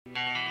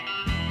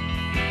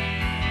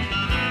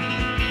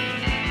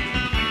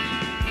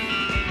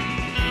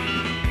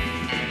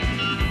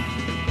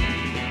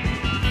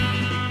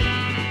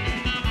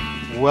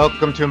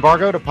Welcome to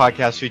Embargoed, a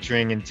podcast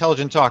featuring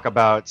intelligent talk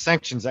about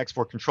sanctions,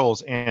 export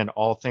controls, and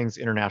all things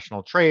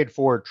international trade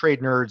for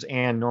trade nerds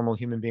and normal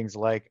human beings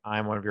alike.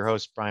 I'm one of your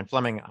hosts, Brian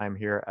Fleming. I'm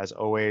here, as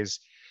always,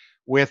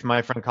 with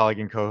my friend, colleague,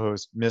 and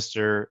co-host,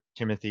 Mr.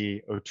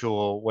 Timothy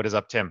O'Toole. What is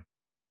up, Tim?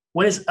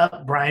 What is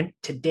up, Brian?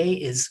 Today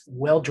is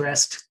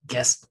well-dressed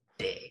guest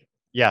day.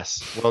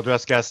 Yes,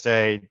 well-dressed guest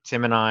day.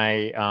 Tim and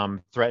I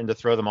threatened to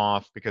throw them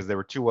off because they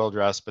were too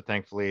well-dressed, but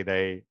thankfully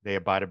they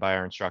abided by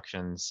our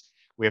instructions.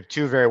 We have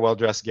two very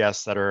well-dressed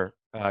guests that are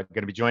going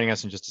to be joining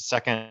us in just a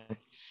second.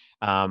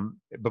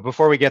 But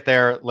before we get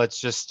there,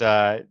 let's just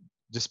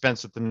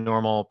dispense with the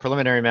normal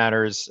preliminary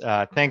matters.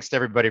 Thanks to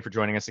everybody for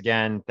joining us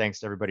again.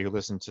 Thanks to everybody who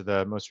listened to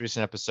the most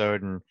recent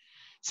episode and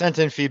sent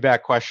in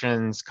feedback,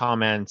 questions,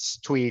 comments,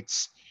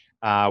 tweets.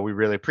 We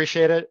really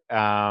appreciate it.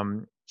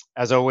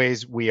 As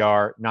always, we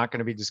are not going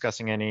to be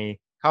discussing any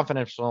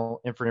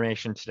confidential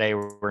information today.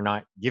 We're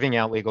not giving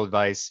out legal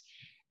advice.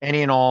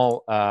 Any and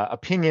all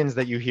opinions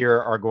that you hear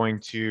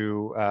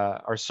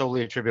are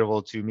solely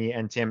attributable to me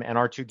and Tim and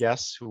our two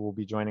guests who will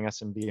be joining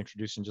us and be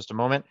introduced in just a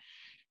moment.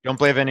 Don't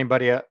blame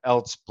anybody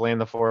else. Blame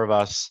the four of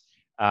us.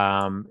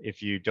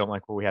 If you don't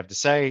like what we have to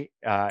say,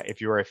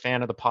 if you are a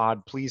fan of the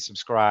pod, please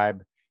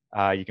subscribe.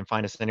 You can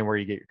find us anywhere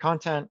you get your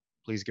content.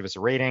 Please give us a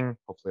rating,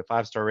 hopefully a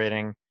 5-star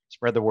rating.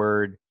 Spread the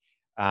word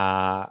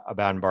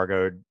about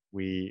Embargoed.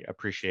 We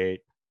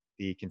appreciate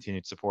the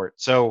continued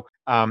support. So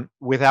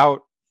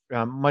without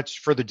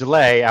much further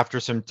delay, after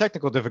some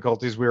technical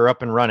difficulties, we are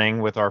up and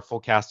running with our full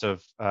cast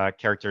of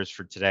characters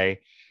for today.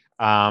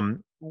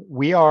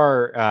 We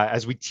are,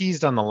 as we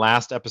teased on the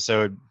last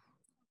episode,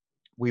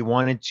 we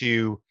wanted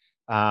to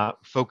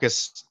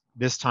focus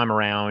this time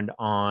around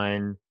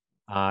on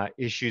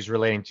issues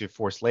relating to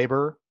forced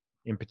labor,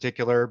 in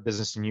particular,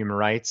 business and human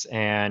rights,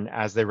 and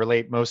as they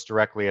relate most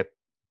directly at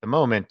the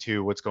moment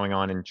to what's going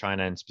on in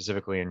China and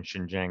specifically in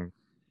Xinjiang.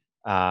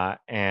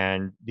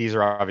 And these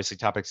are obviously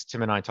topics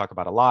Tim and I talk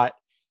about a lot,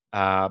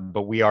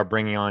 but we are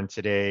bringing on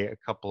today a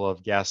couple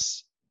of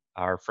guests,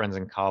 our friends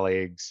and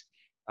colleagues,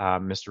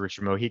 Mr.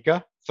 Richard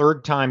Mojica,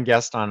 third-time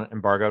guest on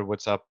Embargoed.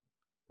 What's up,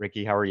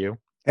 Ricky? How are you?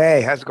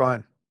 Hey, how's it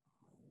going?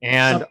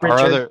 And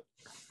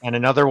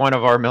another one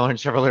of our Miller and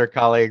Chevalier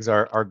colleagues,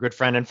 our good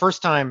friend and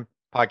first-time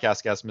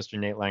podcast guest, Mr.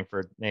 Nate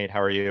Langford. Nate,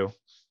 how are you?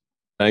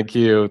 Thank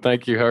you.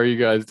 How are you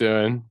guys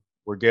doing?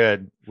 We're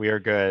good. We are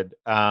good.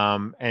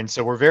 And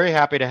so we're very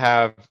happy to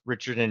have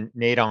Richard and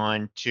Nate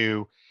on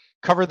to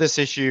cover this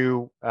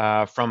issue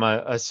from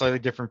a slightly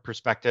different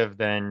perspective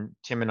than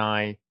Tim and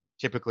I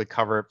typically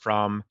cover it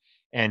from,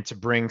 and to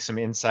bring some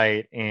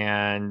insight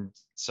and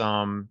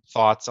some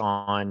thoughts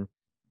on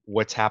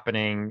what's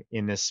happening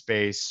in this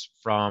space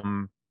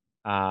from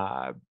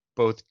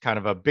both kind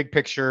of a big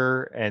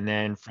picture and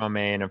then from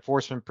an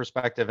enforcement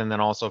perspective and then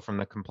also from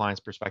the compliance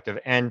perspective.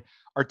 And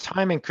our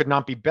timing could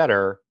not be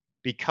better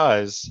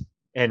because,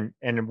 and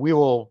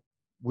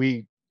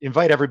we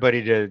invite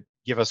everybody to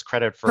give us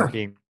credit for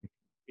being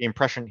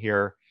prescient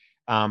here,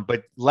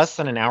 but less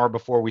than an hour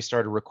before we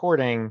started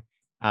recording,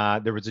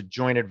 there was a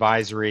joint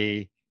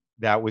advisory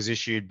that was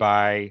issued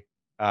by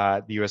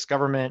the U.S.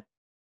 government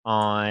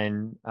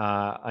on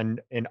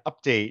an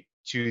update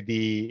to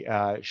the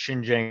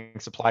Xinjiang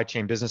Supply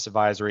Chain Business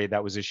Advisory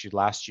that was issued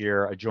last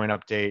year, a joint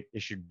update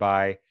issued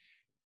by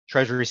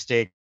Treasury,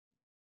 State,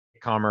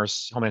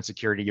 Commerce, Homeland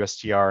Security,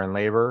 USTR, and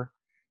Labor.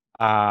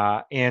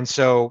 And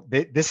so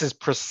this is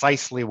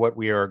precisely what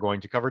we are going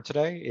to cover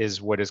today,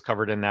 is what is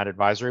covered in that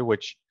advisory,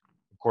 which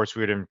of course we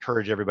would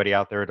encourage everybody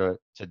out there to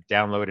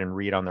download and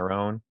read on their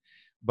own.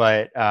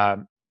 But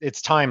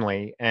it's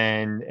timely,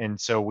 and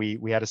so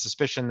we had a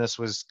suspicion this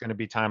was going to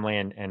be timely,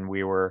 and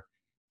we were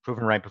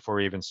proven right before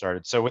we even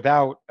started. So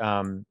without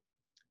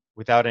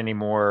any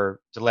more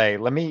delay,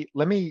 let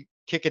me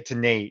kick it to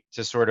Nate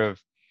to sort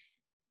of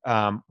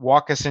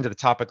walk us into the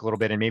topic a little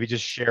bit and maybe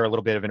just share a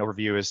little bit of an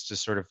overview as to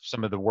sort of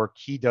some of the work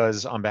he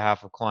does on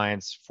behalf of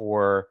clients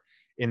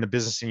in the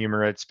business and human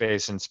rights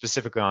space, and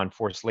specifically on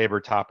forced labor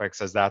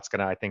topics, as that's going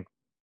to, I think,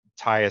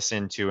 tie us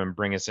into and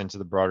bring us into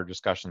the broader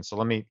discussion. So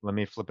let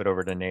me flip it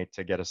over to Nate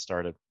to get us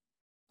started.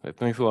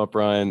 Thanks a lot,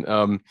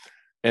 Brian.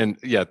 And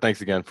yeah,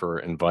 thanks again for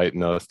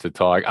inviting us to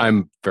talk.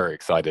 I'm very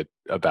excited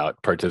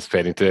about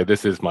participating today.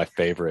 This is my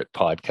favorite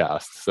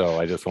podcast, so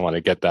I just want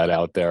to get that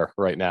out there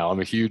right now. I'm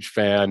a huge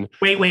fan.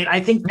 Wait. I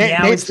think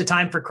now is the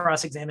time for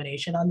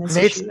cross-examination on this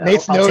issue.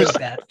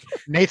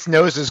 Nate's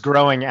nose is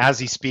growing as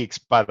he speaks,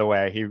 by the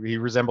way. He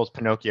resembles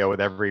Pinocchio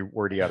with every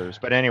word he utters.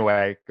 But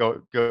anyway,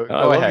 go ahead.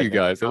 I love you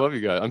guys.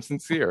 I'm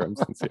sincere.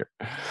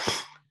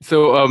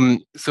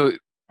 So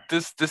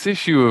this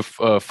issue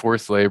of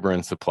forced labor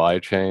and supply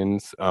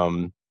chains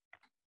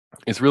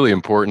is really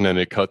important, and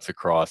it cuts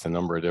across a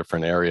number of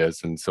different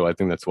areas. And so I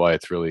think that's why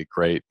it's really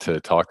great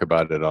to talk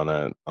about it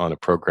on a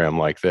program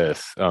like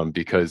this,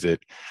 because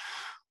it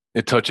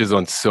touches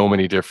on so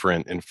many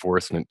different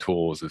enforcement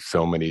tools of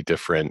so many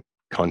different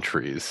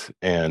countries,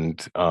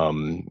 and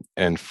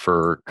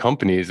for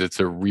companies, it's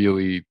a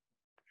really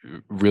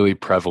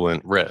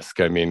prevalent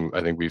risk. I mean,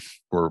 I think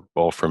we're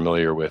all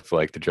familiar with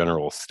like the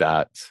general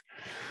stats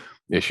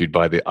issued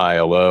by the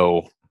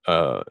ILO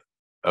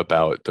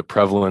about the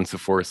prevalence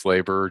of forced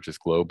labor just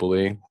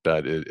globally,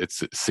 that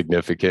it's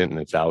significant and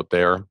it's out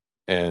there.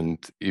 And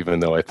even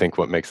though I think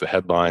what makes the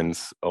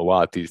headlines a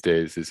lot these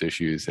days is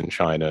issues in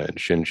China and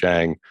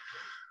Xinjiang,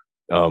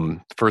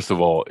 first of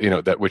all,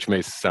 that, which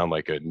may sound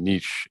like a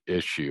niche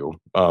issue,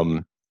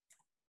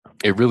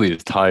 it really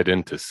is tied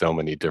into so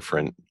many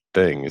different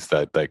things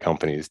that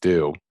companies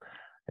do.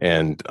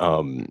 And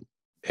the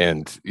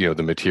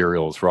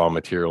raw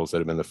materials that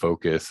have been the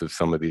focus of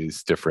some of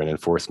these different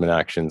enforcement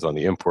actions on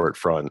the import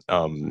front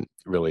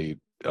really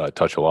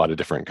touch a lot of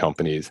different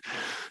companies.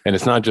 And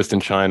it's not just in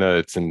China,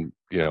 it's in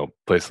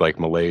places like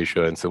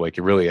Malaysia. And so like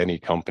really any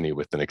company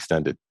with an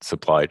extended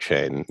supply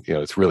chain,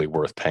 it's really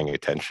worth paying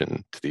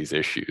attention to these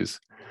issues.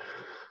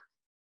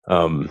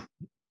 I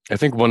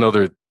think one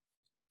other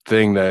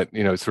thing that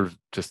sort of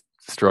just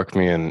struck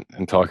me in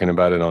talking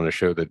about it on a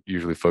show that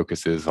usually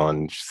focuses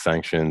on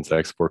sanctions,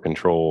 export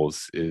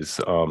controls,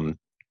 is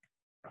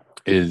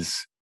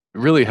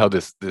really how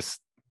this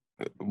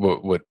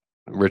what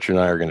Richard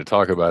and I are going to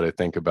talk about, I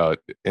think, about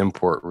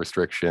import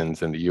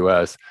restrictions in the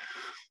U.S.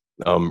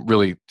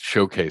 Really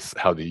showcase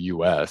how the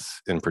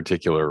U.S. in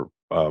particular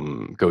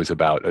goes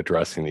about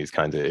addressing these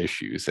kinds of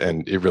issues,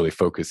 and it really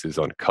focuses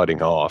on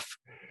cutting off,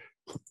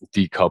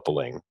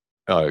 decoupling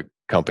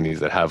companies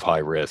that have high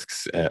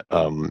risks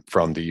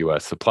from the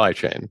U.S. supply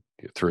chain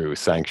through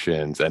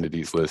sanctions,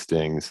 entities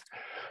listings,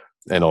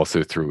 and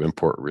also through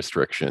import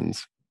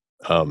restrictions.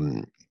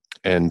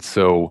 And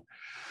so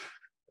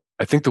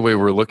I think the way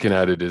we're looking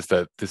at it is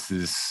that this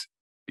is,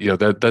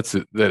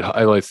 that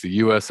highlights the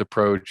U.S.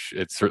 approach.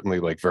 It's certainly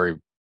like very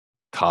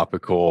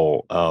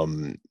topical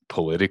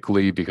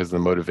politically because of the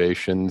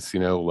motivations,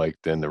 like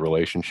then the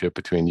relationship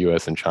between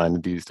U.S. and China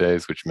these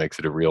days, which makes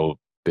it a real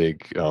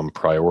big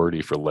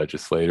priority for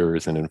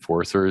legislators and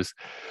enforcers.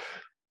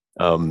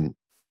 But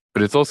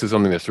it's also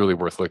something that's really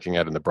worth looking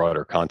at in the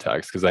broader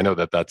context, because I know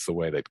that that's the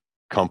way that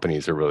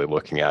companies are really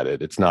looking at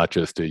it. It's not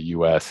just a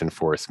U.S.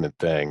 enforcement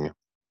thing.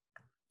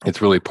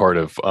 It's really part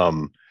of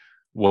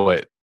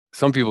what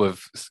some people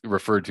have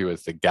referred to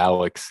as the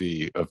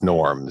galaxy of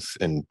norms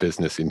in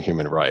business and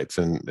human rights.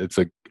 And it's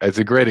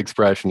a great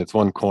expression. It's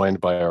one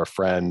coined by our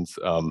friends,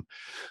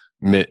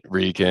 Mitt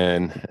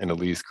Regan and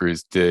Elise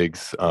Cruz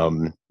Diggs.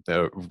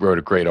 Wrote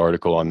a great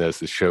article on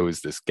this. It shows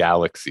this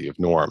galaxy of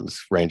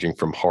norms ranging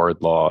from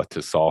hard law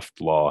to soft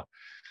law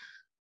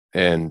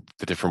and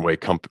the different way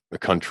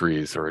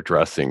countries are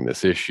addressing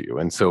this issue.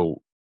 And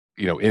so,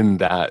 in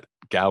that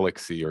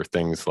galaxy are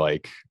things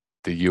like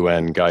the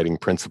UN Guiding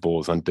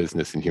Principles on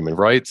Business and Human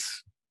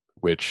Rights,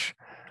 which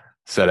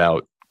set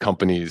out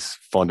companies'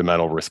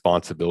 fundamental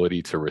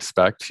responsibility to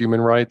respect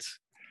human rights,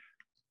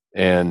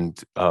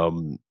 and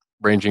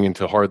ranging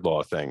into hard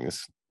law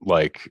things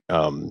like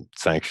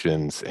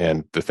sanctions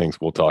and the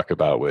things we'll talk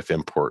about with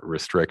import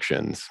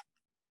restrictions.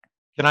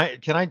 Can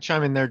I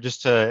chime in there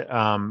just to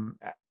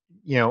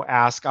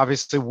ask?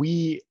 Obviously,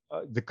 we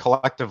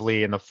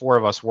collectively and the four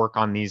of us work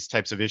on these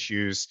types of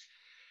issues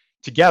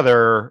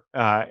together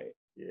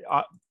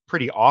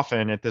pretty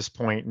often at this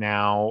point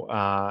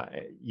now.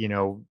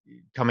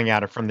 Coming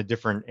at it from the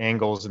different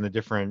angles and the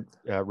different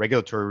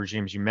regulatory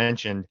regimes you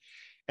mentioned,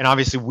 and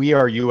obviously we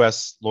are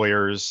U.S.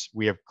 lawyers.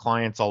 We have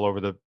clients all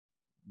over the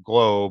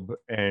globe,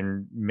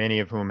 and many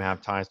of whom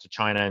have ties to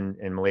China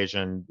and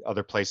Malaysia and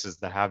other places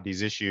that have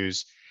these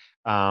issues.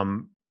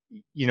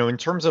 In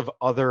terms of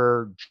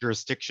other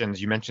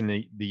jurisdictions, you mentioned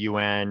the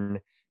UN,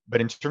 but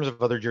in terms of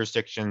other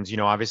jurisdictions,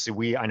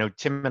 obviously I know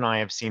Tim and I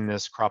have seen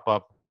this crop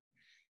up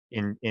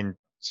in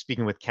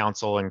speaking with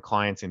counsel and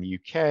clients in the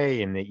UK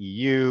and the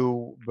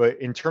EU.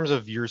 But in terms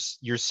of your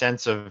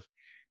sense of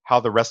how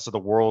the rest of the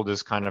world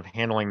is kind of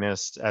handling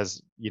this,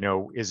 as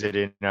is it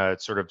in a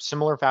sort of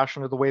similar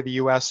fashion to the way the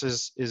US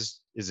is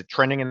it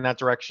trending in that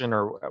direction,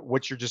 or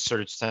what's your just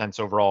sort of sense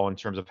overall in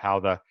terms of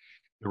how the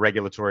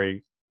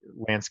regulatory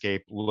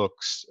landscape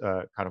looks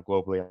kind of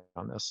globally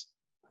on this?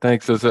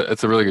 Thanks.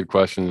 It's a really good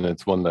question.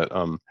 It's one that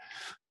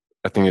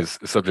I think is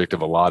the subject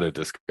of a lot of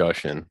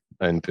discussion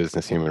in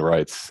business human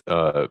rights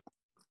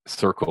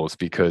circles,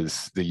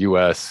 because the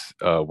U.S.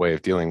 Way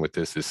of dealing with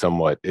this is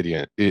somewhat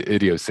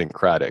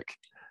idiosyncratic.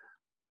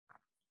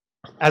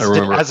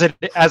 As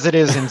it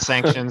is in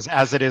sanctions,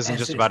 as it is in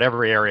just about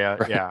every area.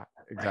 Right. Yeah,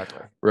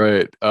 exactly.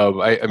 Right.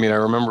 I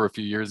remember a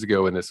few years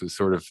ago when this was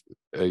sort of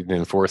the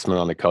enforcement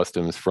on the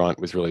customs front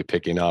was really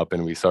picking up,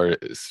 and we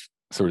started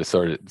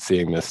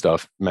seeing this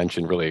stuff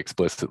mentioned really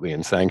explicitly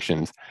in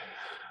sanctions.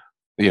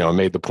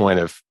 Made the point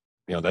of,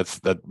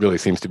 that really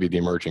seems to be the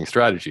emerging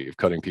strategy of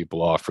cutting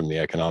people off from the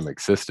economic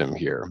system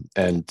here.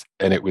 And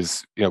it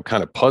was,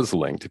 kind of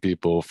puzzling to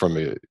people from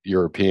a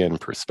European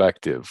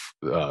perspective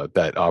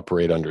that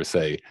operate under,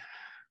 say,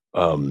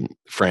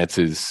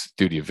 France's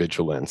duty of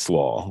vigilance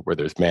law, where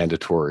there's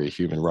mandatory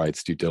human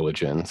rights due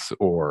diligence,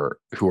 or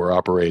who are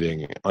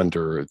operating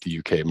under the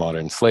UK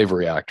Modern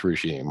Slavery Act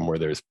regime, where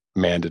there's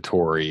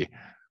mandatory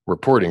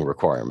reporting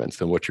requirements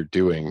and what you're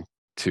doing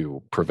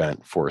to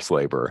prevent forced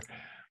labor.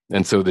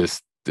 And so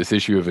this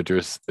issue of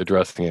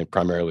addressing it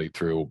primarily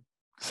through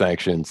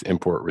sanctions,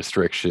 import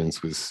restrictions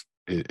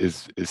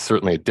is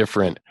certainly a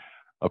different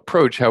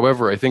approach.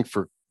 However, I think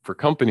for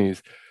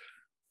companies,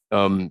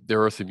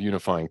 there are some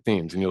unifying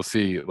themes, and you'll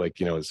see, like,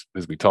 as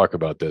we talk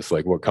about this,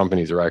 like what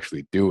companies are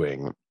actually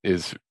doing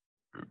is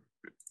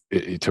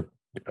to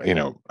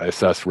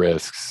assess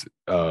risks,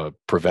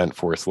 prevent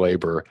forced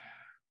labor,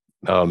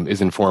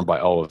 is informed by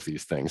all of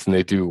these things, and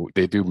they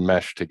do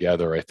mesh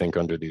together, I think,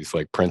 under these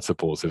like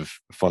principles of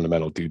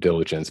fundamental due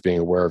diligence, being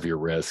aware of your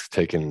risks,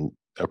 taking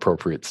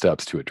appropriate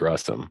steps to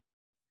address them.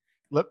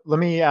 Let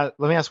me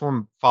ask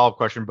one follow-up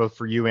question, both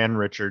for you and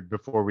Richard,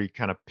 before we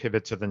kind of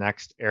pivot to the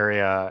next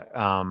area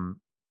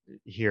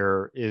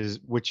here,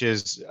 which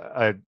is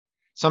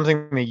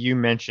something that you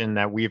mentioned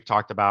that we've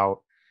talked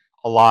about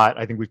a lot.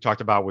 I think we've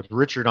talked about with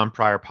Richard on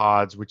prior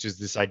pods, which is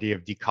this idea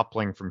of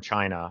decoupling from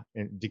China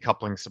and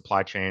decoupling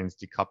supply chains,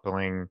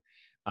 decoupling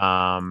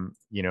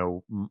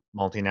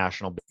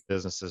multinational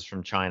businesses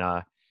from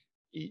China.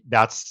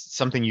 That's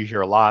something you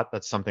hear a lot.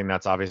 That's something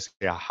that's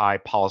obviously a high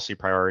policy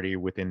priority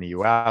within the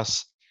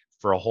US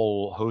for a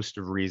whole host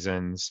of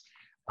reasons.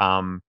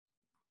 And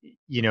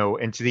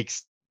to the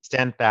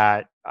extent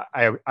that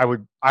I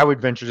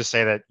would venture to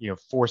say that,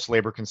 forced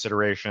labor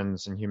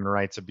considerations and human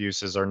rights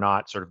abuses are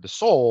not sort of the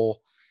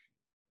sole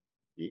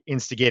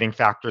instigating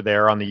factor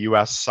there on the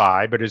US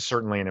side, but is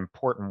certainly an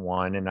important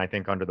one. And I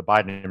think under the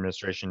Biden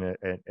administration,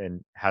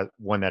 and has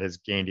one that has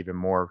gained even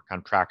more kind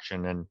of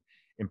traction and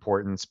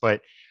importance.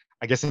 But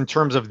I guess in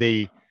terms of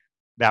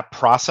that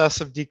process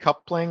of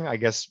decoupling, I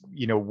guess,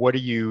 what do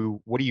you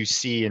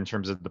see in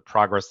terms of the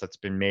progress that's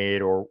been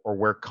made, or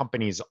where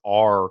companies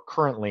are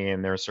currently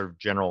in their sort of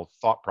general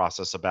thought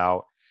process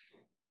about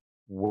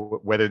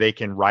whether they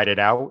can ride it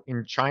out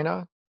in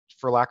China,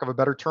 for lack of a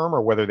better term,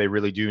 or whether they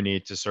really do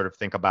need to sort of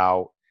think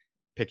about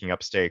picking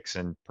up stakes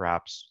and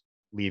perhaps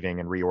leaving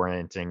and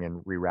reorienting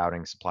and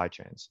rerouting supply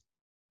chains?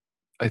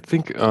 I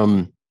think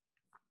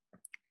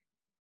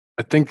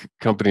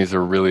companies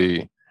are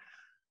really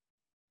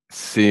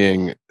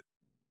seeing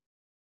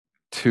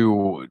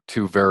two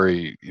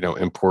very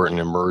important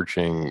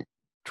emerging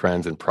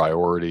trends and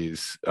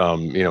priorities,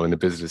 in the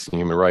business and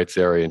human rights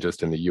area, and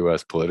just in the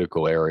U.S.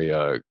 political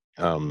area,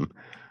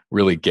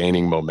 really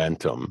gaining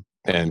momentum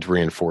and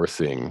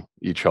reinforcing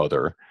each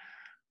other.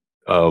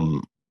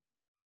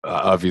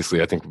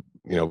 Obviously, I think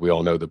we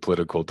all know the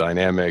political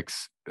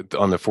dynamics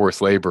on the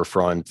forced labor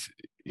front.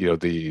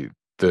 The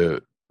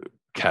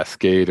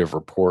cascade of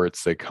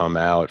reports that come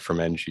out from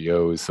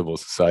NGOs, civil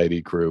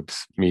society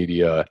groups,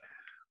 media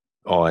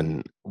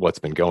on what's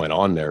been going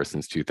on there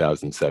since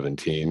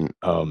 2017,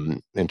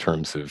 in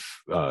terms of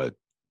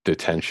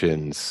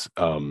detentions,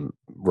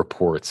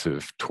 reports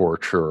of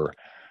torture,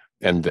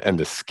 and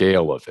the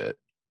scale of it,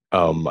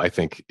 I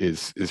think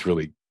is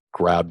really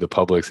grabbed the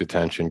public's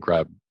attention,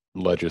 grabbed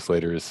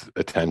legislators'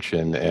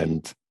 attention,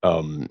 and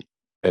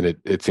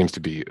it seems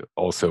to be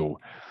also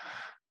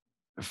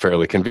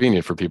fairly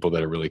convenient for people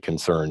that are really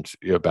concerned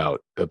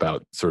about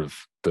sort of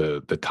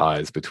the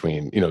ties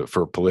between,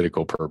 for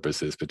political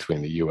purposes,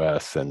 between the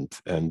U.S. and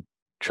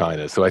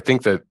China. So I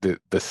think that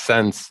the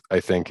sense, I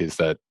think, is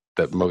that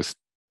most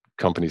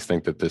companies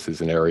think that this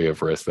is an area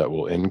of risk that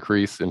will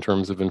increase in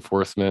terms of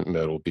enforcement, and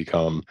that will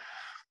become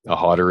a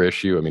hotter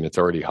issue. I mean, it's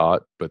already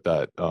hot, but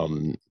that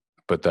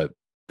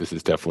this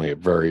is definitely a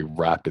very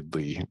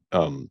rapidly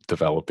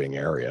developing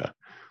area.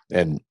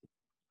 And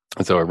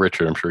so,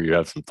 Richard, I'm sure you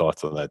have some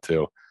thoughts on that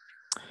too.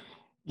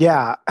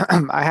 Yeah,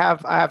 I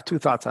have two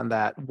thoughts on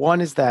that. One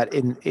is that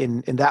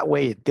in that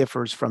way, it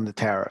differs from the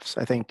tariffs.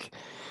 I think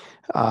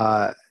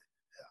the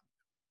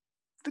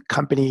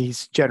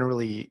companies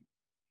generally,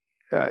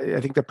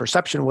 I think the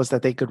perception was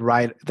that they could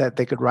ride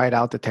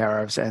out the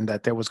tariffs, and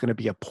that there was going to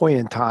be a point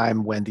in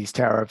time when these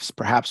tariffs,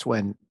 perhaps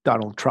when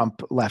Donald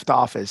Trump left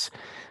office,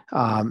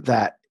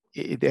 that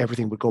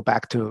everything would go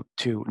back to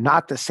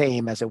not the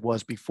same as it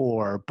was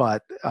before,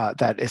 but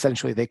that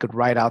essentially they could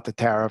ride out the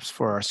tariffs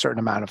for a certain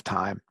amount of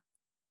time.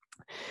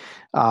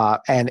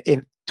 And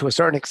to a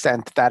certain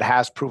extent, that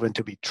has proven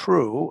to be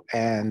true.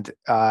 And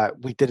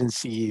we didn't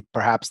see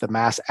perhaps the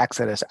mass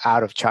exodus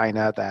out of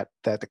China that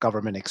the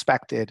government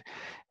expected,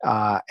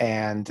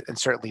 and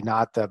certainly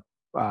not the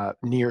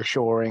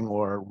nearshoring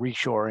or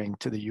reshoring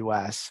to the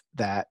U.S.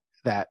 that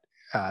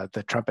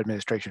the Trump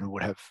administration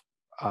would have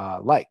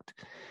liked.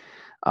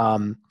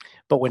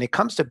 But when it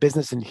comes to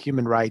business and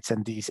human rights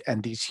and these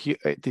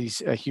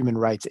human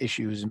rights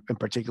issues, in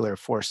particular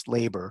forced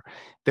labor,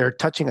 they're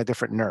touching a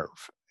different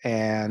nerve,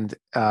 and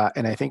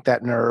I think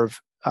that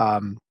nerve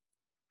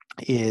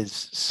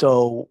is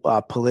so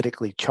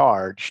politically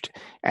charged,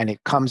 and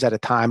it comes at a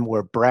time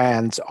where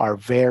brands are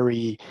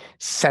very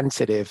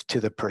sensitive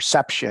to the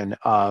perception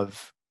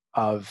of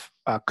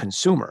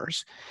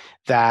consumers,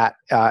 that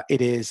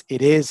it is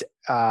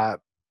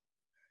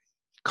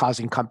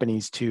causing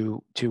companies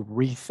to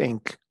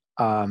rethink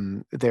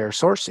their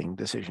sourcing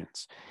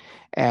decisions.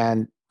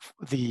 And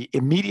the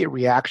immediate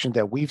reaction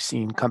that we've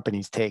seen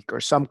companies take, or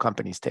some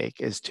companies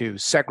take, is to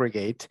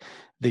segregate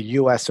the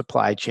US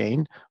supply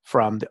chain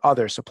from the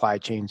other supply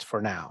chains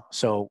for now.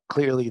 So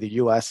clearly the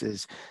US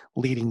is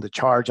leading the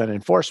charge on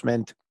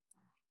enforcement.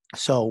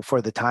 So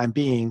for the time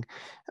being,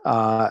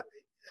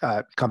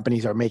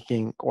 companies are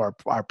making or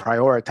are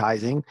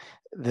prioritizing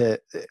the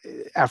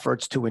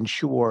efforts to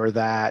ensure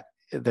that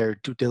their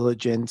due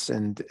diligence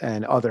and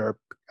other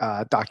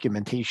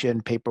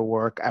documentation,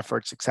 paperwork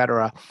efforts, et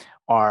cetera,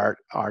 are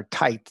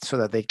tight so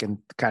that they can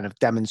kind of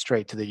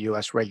demonstrate to the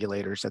U.S.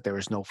 regulators that there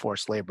is no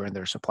forced labor in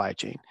their supply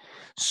chain.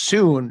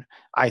 Soon,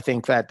 I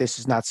think that this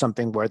is not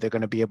something where they're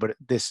going to be able to,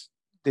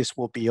 this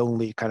will be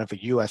only kind of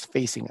a U.S.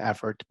 facing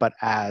effort, but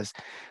as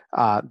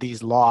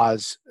these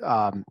laws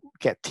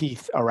get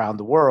teeth around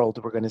the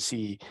world, we're going to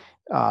see,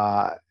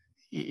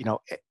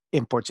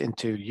 imports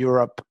into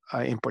Europe,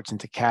 imports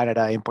into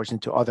Canada, imports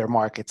into other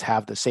markets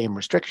have the same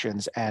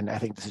restrictions. And I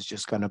think this is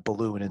just going to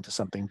balloon into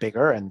something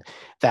bigger. And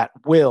that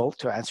will,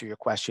 to answer your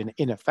question,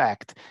 in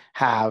effect,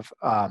 have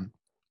a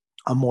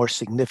more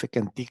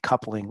significant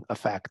decoupling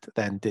effect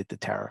than did the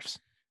tariffs.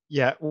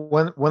 Yeah,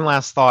 one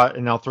last thought,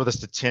 and I'll throw this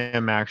to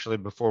Tim actually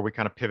before we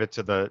kind of pivot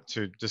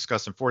to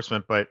discuss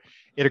enforcement. But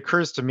it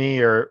occurs to me,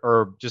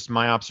 or just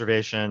my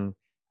observation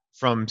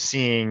from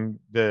seeing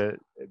the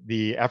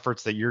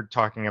efforts that you're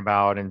talking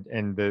about,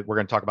 and we're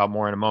going to talk about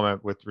more in a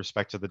moment with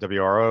respect to the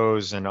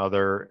WROs and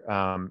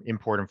other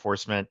import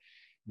enforcement,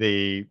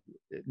 the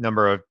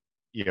number of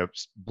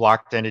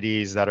blocked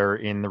entities that are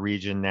in the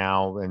region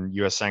now, and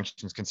U.S.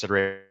 sanctions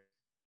considerations,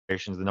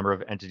 the number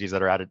of entities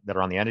that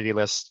are on the entity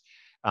list.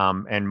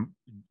 And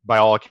by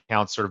all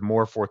accounts, sort of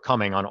more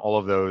forthcoming on all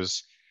of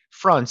those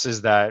fronts,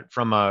 is that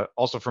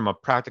also from a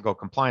practical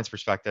compliance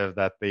perspective,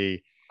 that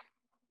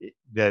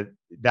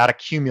that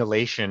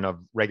accumulation of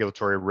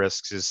regulatory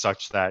risks is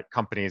such that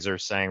companies are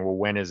saying, well,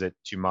 when is it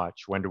too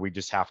much? When do we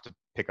just have to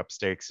pick up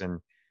stakes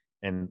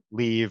and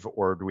leave,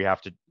 or do we have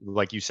to,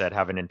 like you said,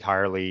 have an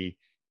entirely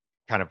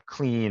kind of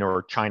clean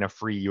or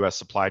China-free U.S.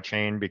 supply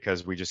chain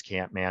because we just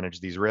can't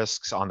manage these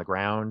risks on the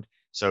ground?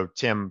 So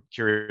Tim,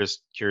 curious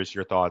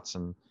your thoughts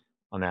on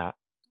that.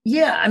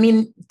 Yeah, I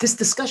mean, this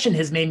discussion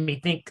has made me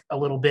think a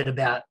little bit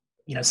about,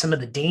 some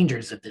of the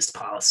dangers of this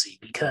policy,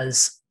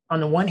 because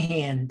on the one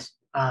hand,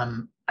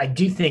 I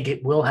do think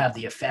it will have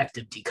the effect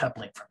of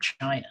decoupling from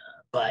China.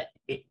 But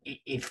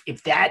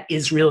if that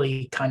is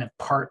really kind of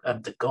part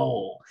of the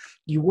goal,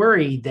 you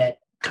worry that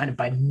kind of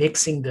by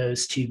mixing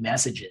those two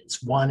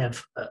messages, one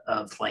of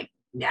like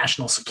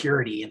national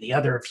security and the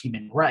other of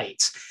human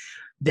rights,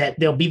 that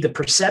there'll be the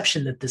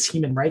perception that this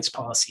human rights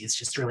policy is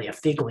just really a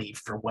fig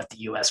leaf for what the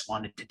U.S.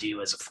 wanted to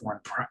do as a foreign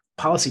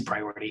policy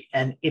priority.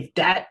 And if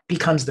that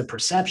becomes the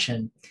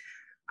perception,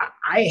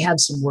 I have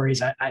some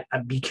worries.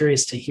 I'd be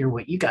curious to hear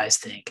what you guys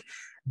think,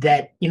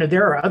 that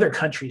there are other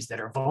countries that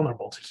are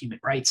vulnerable to human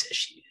rights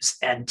issues,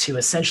 and to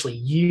essentially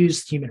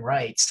use human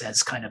rights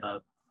as kind of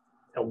a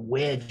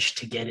wedge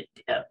to get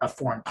a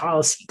foreign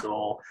policy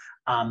goal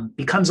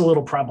becomes a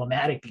little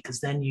problematic,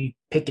 because then you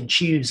pick and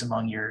choose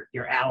among your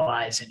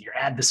allies and your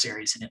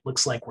adversaries, and it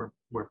looks like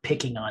we're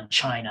picking on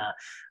China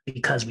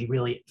because we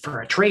really,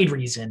 for a trade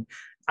reason,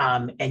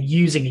 and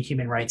using a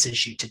human rights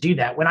issue to do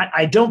that. When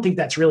I don't think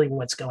that's really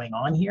what's going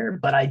on here,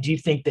 but I do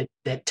think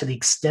that to the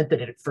extent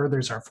that it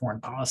furthers our foreign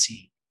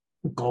policy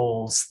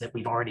goals that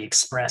we've already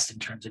expressed in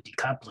terms of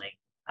decoupling,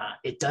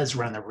 it does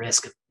run the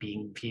risk of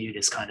being viewed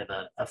as kind of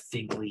a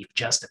fig leaf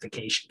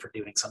justification for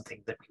doing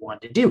something that we want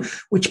to do,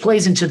 which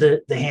plays into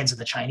the hands of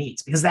the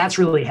Chinese, because that's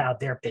really how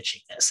they're pitching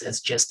this,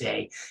 as just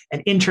an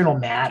internal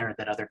matter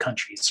that other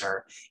countries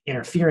are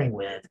interfering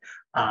with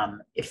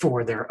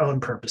for their own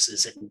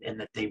purposes, and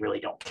that they really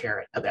don't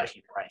care about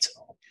human rights at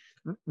all.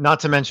 Not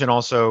to mention,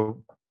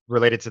 also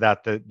related to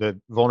that, the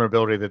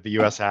vulnerability that the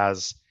U.S.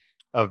 has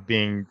of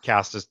being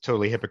cast as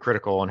totally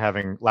hypocritical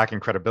and lacking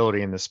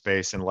credibility in this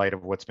space in light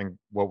of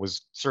what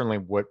was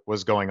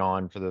going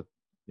on for the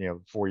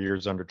 4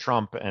 years under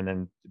Trump, and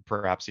then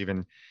perhaps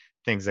even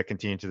things that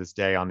continue to this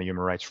day on the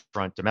human rights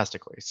front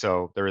domestically.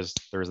 So there is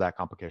that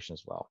complication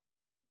as well.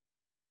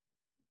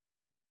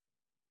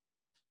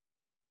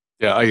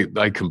 Yeah,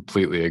 I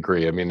completely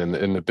agree. I mean,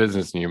 in the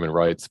business and human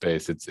rights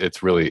space,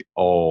 it's really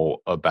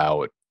all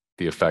about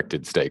the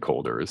affected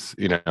stakeholders,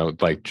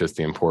 like just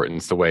the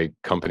importance, the way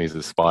companies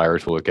aspire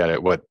to look at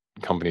it, what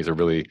companies are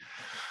really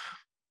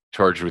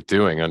charged with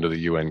doing under the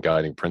UN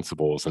guiding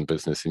principles in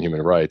business and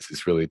human rights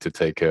is really to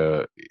take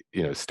a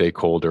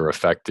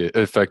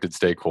affected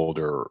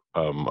stakeholder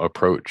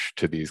approach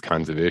to these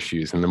kinds of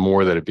issues. And the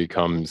more that it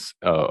becomes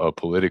a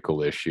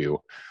political issue,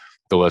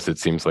 the less it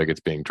seems like it's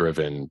being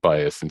driven by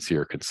a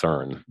sincere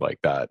concern like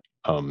that.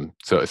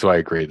 So I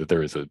agree that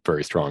there is a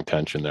very strong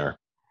tension there.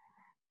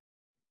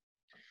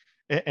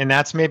 And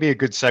that's maybe a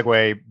good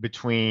segue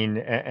between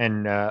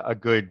and a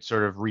good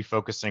sort of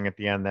refocusing at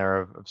the end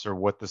there of sort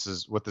of what this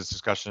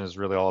discussion is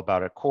really all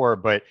about at core.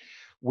 But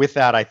with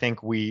that, I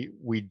think we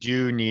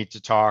do need to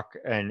talk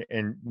and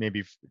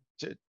maybe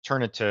to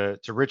turn it to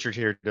Richard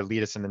here to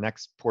lead us in the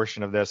next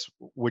portion of this,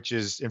 which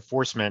is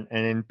enforcement,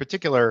 and in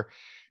particular,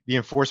 the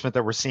enforcement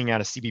that we're seeing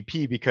out of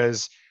CBP,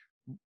 because,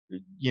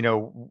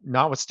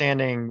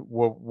 notwithstanding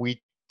what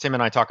Tim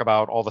and I talk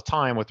about all the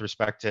time with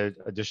respect to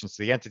additions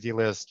to the entity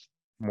list,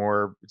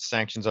 more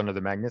sanctions under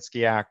the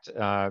Magnitsky Act,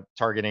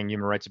 targeting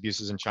human rights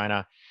abuses in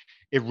China,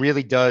 it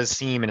really does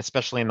seem, and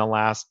especially in the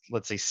last,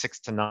 let's say, 6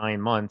 to 9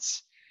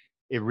 months,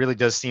 it really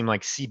does seem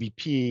like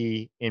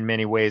CBP in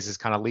many ways is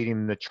kind of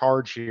leading the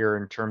charge here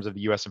in terms of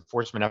the U.S.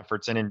 enforcement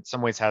efforts, and in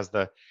some ways has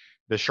the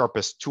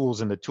sharpest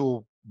tools in the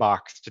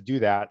toolbox to do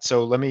that.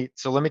 So let me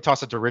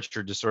toss it to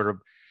Richard to sort of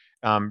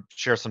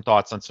share some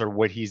thoughts on sort of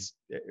what he's,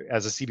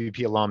 as a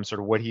CBP alum, sort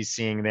of what he's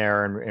seeing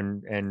there,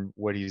 and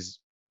what he's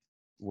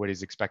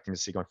expecting to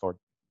see going forward.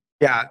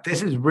 Yeah,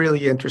 this is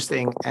really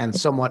interesting and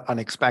somewhat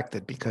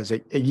unexpected, because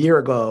a year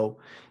ago,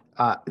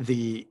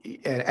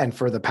 and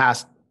for the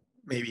past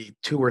maybe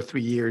 2 or 3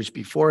 years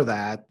before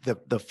that,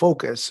 the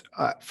focus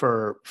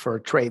for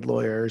trade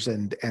lawyers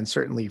and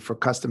certainly for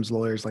customs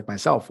lawyers like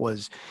myself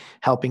was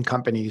helping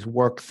companies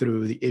work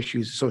through the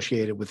issues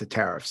associated with the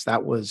tariffs.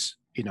 That was,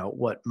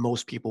 what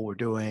most people were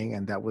doing,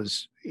 and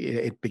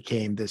it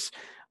became this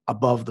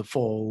above the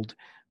fold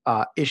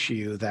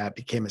issue that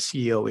became a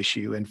CEO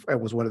issue, and it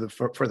was one of the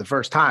for the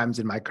first times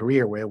in my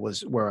career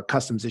where a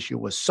customs issue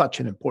was such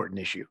an important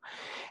issue.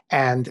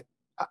 And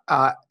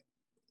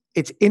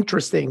it's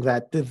interesting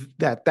that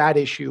that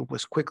issue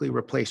was quickly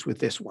replaced with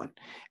this one,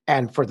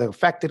 and for the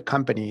affected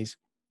companies,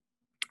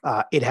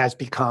 it has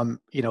become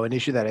an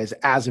issue that is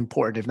as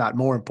important, if not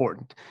more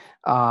important.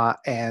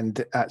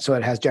 So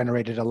it has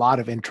generated a lot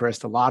of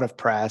interest, a lot of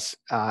press,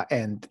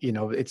 and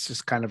it's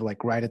just kind of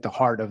like right at the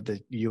heart of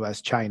the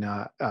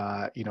U.S.-China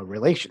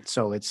relations.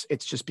 So it's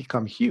just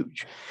become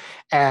huge,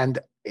 and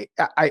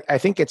I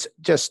think it's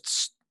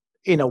just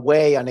in a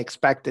way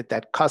unexpected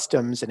that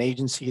customs, an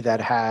agency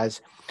that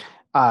has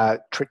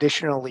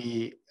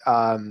traditionally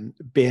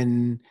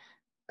been,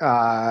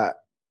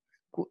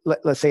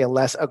 let's say, a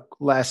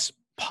less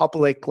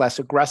public, less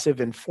aggressive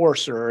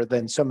enforcer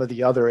than some of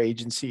the other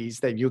agencies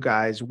that you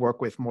guys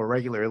work with more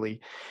regularly.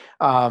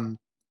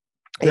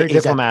 Very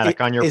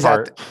diplomatic on your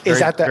part.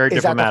 Very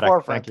diplomatic.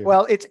 Thank you.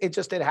 Well, it's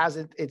something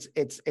No,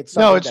 it's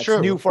that's true.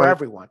 new for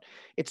everyone.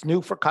 It's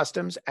new for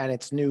customs, and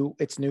it's new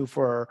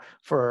for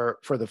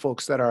the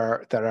folks that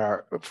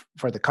are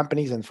for the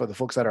companies, and for the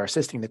folks that are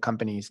assisting the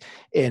companies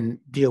in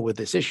deal with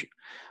this issue.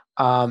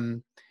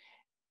 So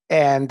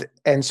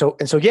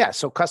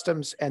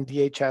customs and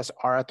DHS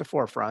are at the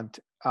forefront,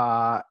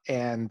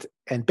 and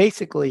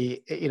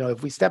basically,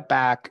 if we step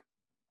back,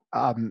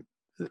 the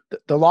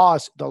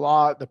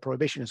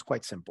prohibition is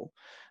quite simple.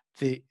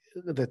 The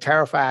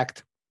Tariff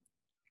Act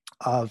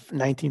of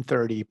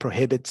 1930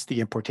 prohibits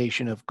the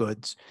importation of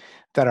goods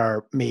that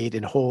are made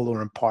in whole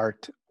or in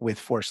part with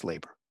forced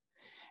labor,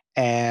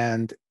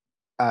 and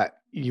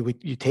you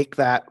take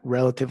that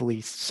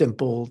relatively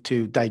simple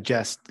to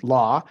digest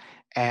law,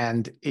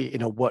 and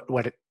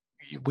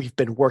we've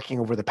been working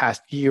over the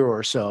past year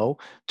or so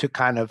to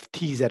kind of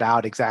tease it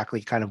out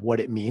exactly kind of what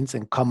it means,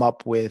 and come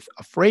up with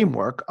a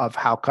framework of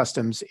how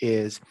customs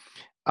is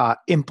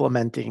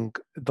implementing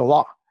the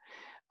law.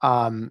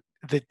 The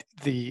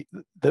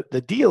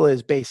deal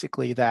is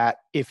basically that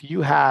if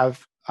you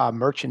have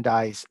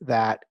merchandise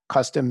that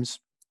customs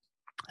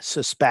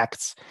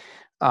suspects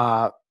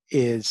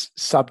is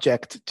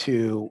subject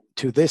to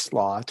this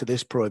law, to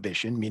this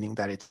prohibition, meaning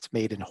that it's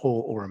made in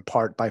whole or in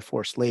part by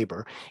forced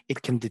labor,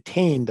 it can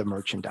detain the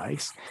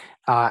merchandise.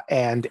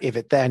 And if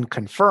it then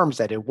confirms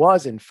that it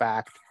was in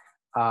fact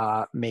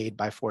made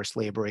by forced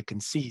labor, it can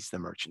seize the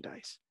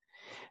merchandise.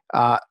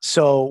 The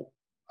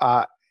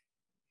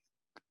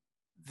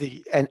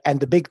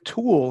big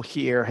tool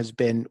here has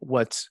been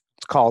what's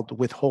called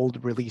withhold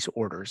release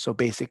orders. So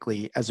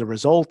basically, as a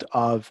result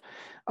of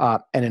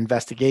an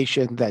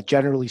investigation that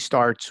generally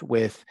starts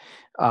with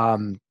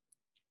an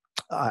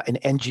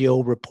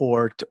NGO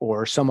report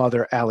or some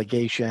other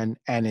allegation,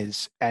 and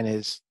is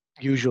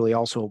usually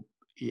also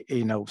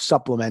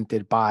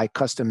supplemented by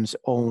customs'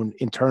 own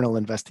internal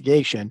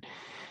investigation,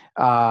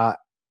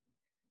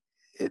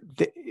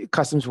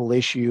 customs will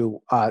issue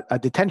a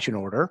detention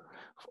order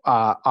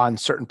on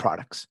certain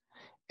products,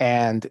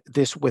 and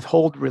this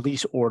withhold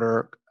release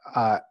order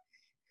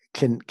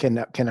can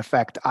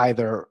affect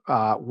either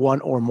one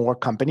or more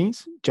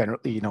companies.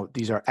 Generally,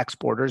 these are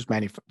exporters,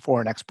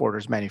 foreign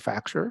exporters,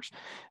 manufacturers.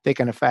 They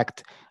can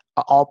affect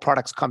all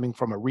products coming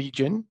from a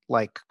region,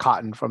 like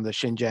cotton from the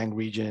Xinjiang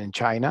region in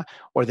China,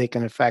 or they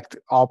can affect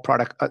all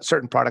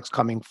certain products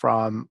coming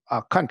from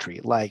a country,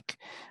 like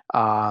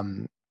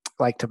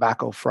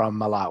tobacco from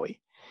Malawi.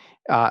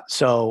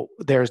 So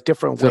there's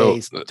different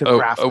ways to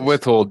graph a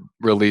withhold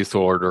release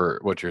order.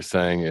 What you're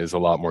saying is a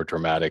lot more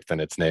dramatic than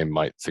its name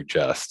might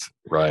suggest,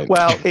 right?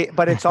 Well,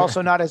 but it's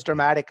also not as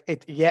dramatic.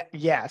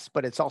 Yes,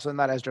 but it's also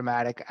not as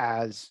dramatic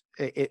as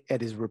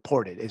it is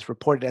reported. It's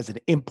reported as an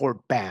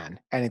import ban,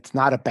 and it's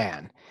not a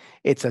ban.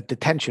 It's a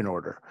detention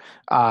order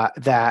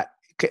that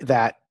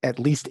at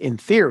least in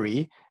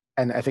theory,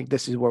 and I think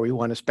this is where we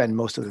want to spend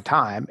most of the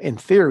time, in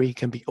theory,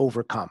 can be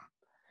overcome.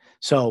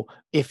 So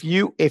if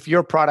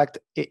your product,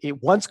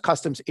 once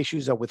customs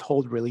issues a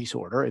withhold release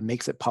order, it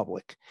makes it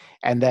public,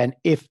 and then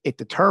if it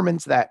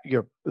determines that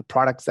the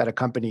products that a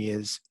company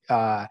is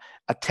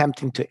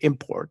attempting to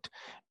import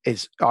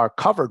are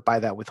covered by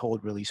that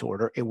withhold release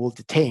order, it will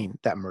detain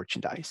that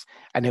merchandise,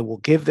 and it will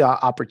give the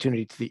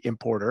opportunity to the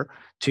importer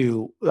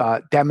to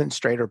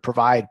demonstrate or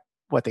provide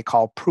what they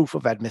call proof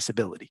of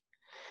admissibility.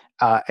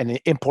 And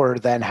the importer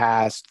then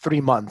has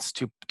 3 months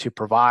to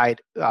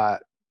provide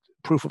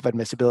proof of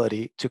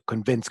admissibility to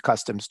convince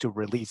customs to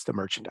release the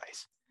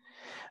merchandise.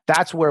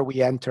 That's where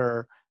we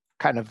enter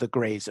kind of the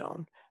gray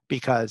zone,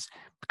 because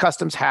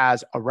customs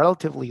has a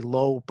relatively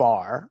low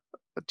bar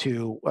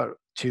to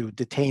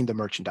detain the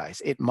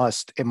merchandise. It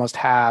must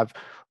have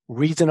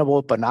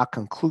reasonable but not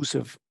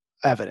conclusive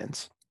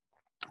evidence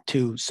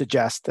to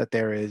suggest that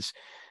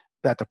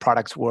the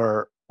products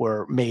were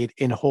made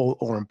in whole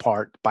or in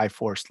part by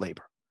forced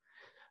labor.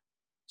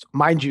 So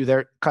mind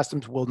you,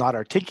 customs will not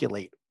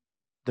articulate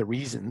the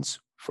reasons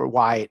for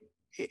why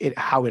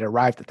how it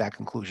arrived at that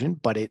conclusion,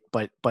 but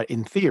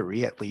in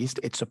theory, at least,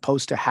 it's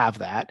supposed to have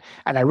that.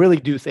 And I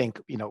really do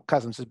think,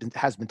 customs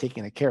has been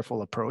taking a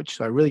careful approach.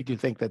 So I really do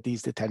think that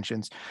these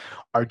detentions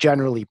are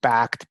generally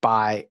backed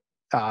by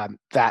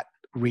that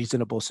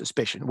reasonable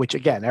suspicion, which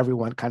again,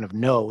 everyone kind of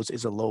knows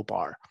is a low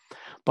bar.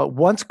 But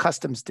once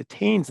customs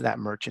detains that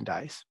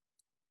merchandise,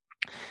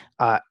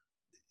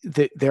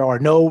 there are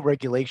no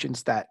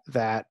regulations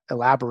that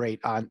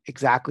elaborate on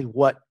exactly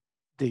what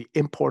the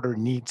importer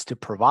needs to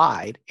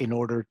provide in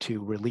order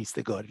to release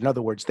the good. In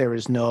other words, there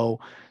is no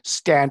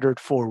standard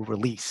for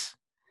release.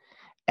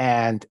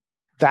 And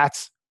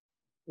that's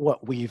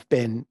what we've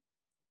been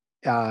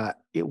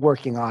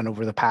working on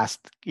over the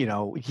past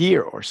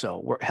year or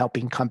so. We're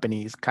helping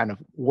companies kind of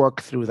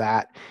work through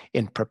that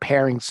in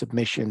preparing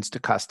submissions to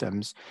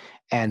customs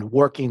and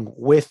working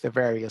with the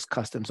various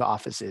customs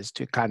offices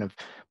to kind of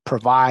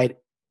provide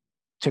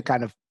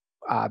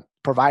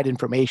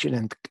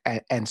information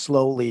and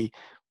slowly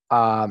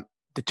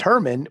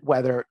determine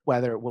whether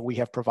what we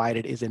have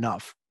provided is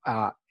enough.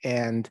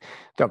 And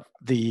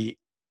the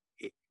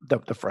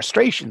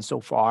frustration so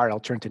far, I'll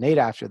turn to Nate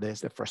after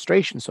this, the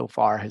frustration so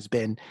far has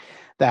been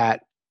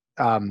that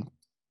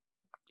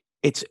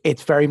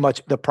it's very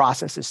much, the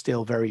process is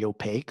still very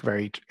opaque,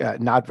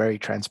 not very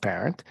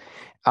transparent.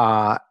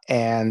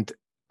 And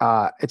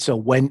so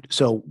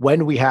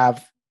when we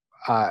have,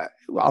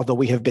 although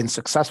we have been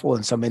successful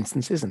in some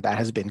instances, and that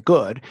has been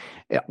good,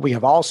 we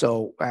have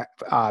also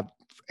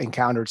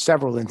encountered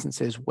several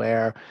instances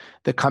where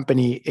the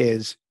company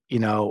is,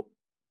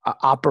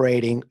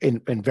 operating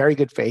in very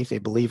good faith. They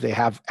believe they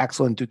have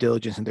excellent due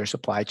diligence in their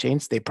supply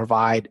chains. They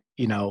provide,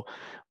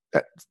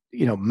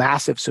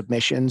 massive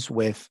submissions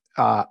with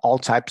all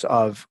types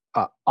of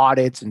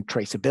audits and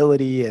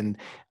traceability and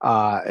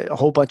a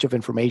whole bunch of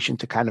information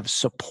to kind of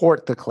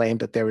support the claim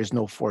that there is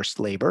no forced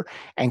labor.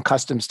 And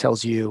customs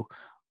tells you,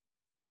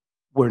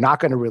 we're not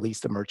going to release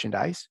the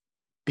merchandise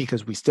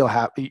because we still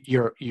have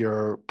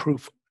your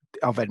proof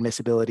of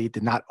admissibility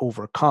did not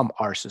overcome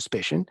our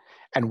suspicion,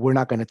 and we're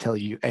not going to tell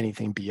you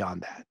anything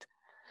beyond that.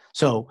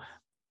 So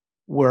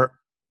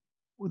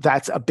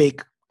that's a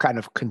big kind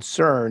of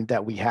concern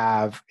that we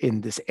have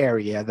in this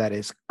area that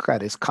is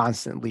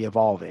constantly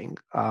evolving.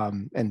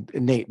 And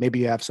Nate, maybe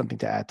you have something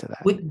to add to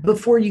that.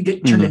 Before you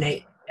turn to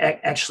Nate,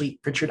 actually,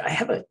 Richard, I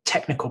have a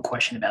technical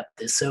question about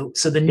this. So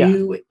the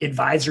new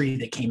advisory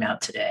that came out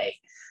today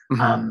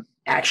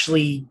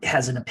actually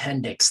has an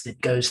appendix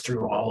that goes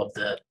through all of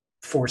the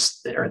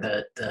forced or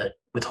the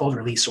withhold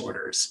release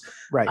orders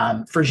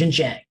for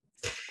Xinjiang.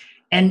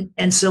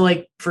 And so,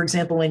 like, for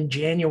example, in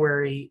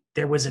January,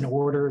 there was an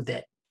order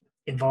that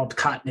involved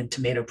cotton and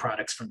tomato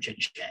products from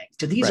Xinjiang.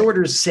 Do these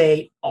orders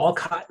say all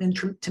cotton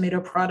and tomato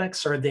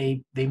products, or are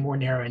they more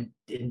narrow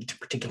into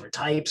particular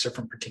types or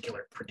from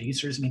particular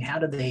producers? I mean,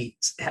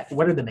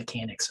 what are the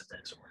mechanics of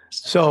those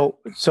orders?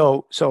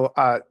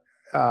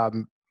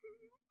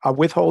 A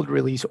withhold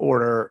release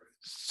order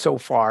so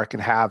far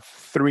can have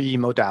 3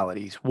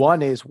 modalities.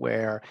 One is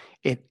where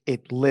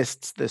it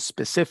lists the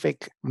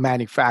specific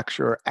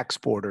manufacturer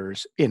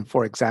exporters in,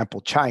 for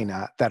example,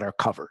 China, that are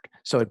covered.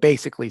 So it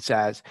basically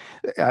says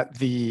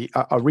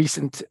a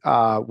recent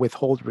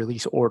withhold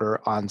release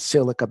order on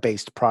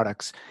silica-based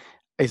products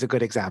is a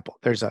good example.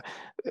 There's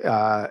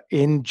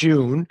in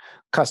June,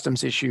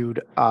 customs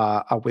issued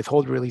a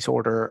withhold release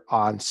order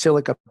on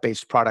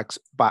silica-based products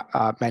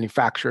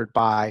manufactured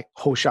by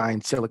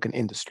Hoshine Silicon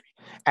Industry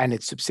and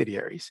its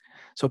subsidiaries.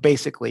 So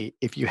basically,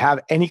 if you have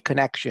any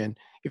connection,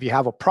 if you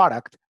have a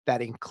product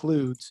that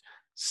includes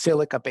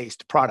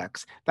silica-based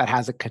products that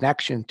has a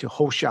connection to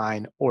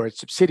Hoshine or its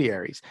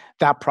subsidiaries,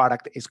 that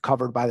product is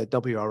covered by the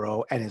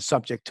WRO and is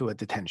subject to a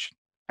detention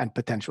and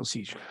potential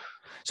seizure.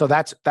 So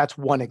that's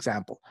one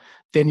example.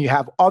 Then you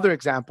have other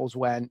examples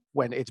when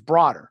it's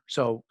broader.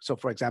 So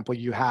for example,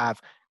 you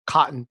have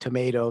cotton,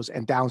 tomatoes,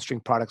 and downstream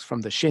products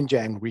from the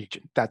Xinjiang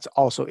region. That's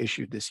also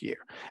issued this year,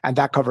 and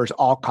that covers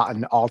all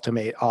cotton, all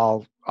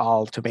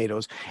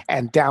tomatoes,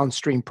 and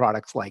downstream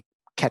products like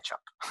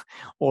ketchup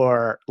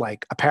or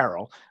like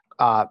apparel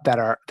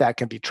that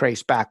can be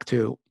traced back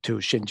to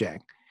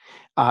Xinjiang.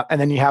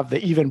 And then you have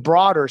the even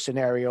broader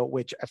scenario,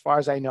 which, as far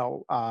as I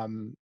know,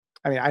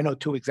 I know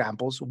two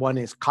examples. One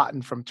is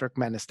cotton from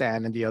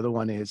Turkmenistan, and the other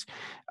one is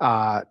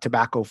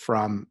tobacco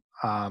from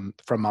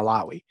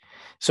Malawi.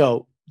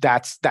 So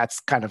that's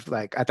kind of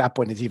like, at that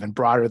point, it's even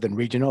broader than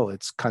regional.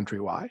 It's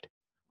countrywide.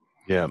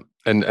 Yeah,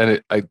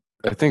 I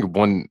think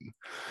one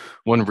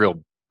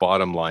real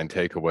bottom line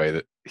takeaway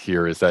that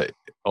here is that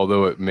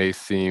although it may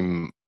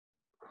seem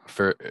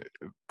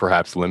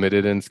perhaps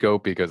limited in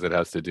scope because it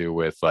has to do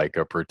with like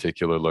a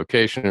particular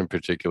location, a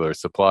particular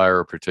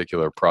supplier, a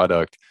particular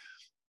product,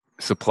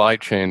 supply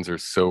chains are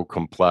so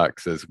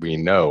complex, as we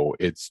know.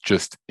 It's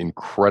just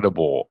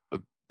incredible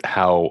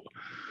how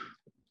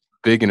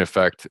big an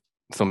effect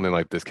something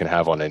like this can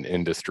have on an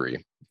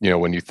industry.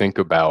 When you think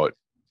about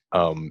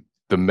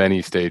the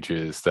many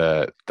stages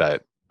that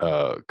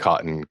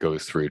cotton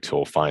goes through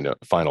till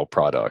final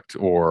product,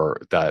 or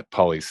that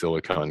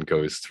polysilicon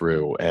goes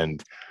through,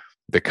 and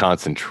the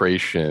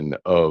concentration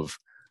of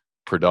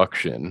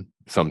production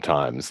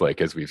sometimes,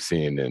 like as we've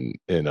seen in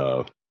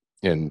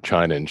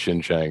China and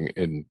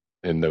Xinjiang,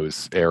 in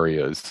those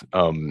areas,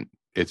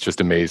 it's just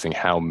amazing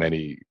how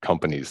many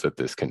companies that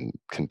this can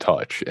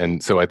touch.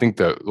 And so I think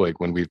that, like,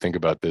 when we think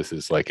about this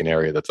as like an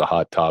area that's a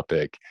hot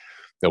topic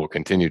that will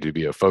continue to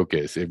be a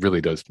focus, it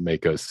really does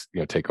make us,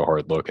 take a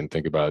hard look and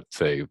think about,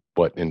 say,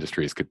 what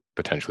industries could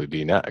potentially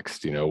be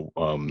next, or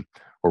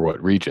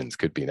what regions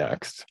could be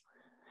next.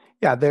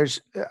 Yeah, there's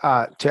to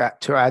add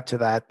to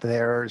that,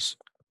 there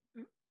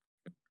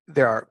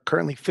are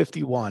currently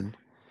 51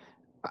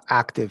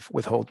 active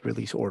withhold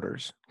release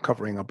orders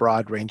covering a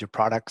broad range of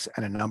products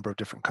and a number of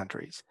different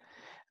countries,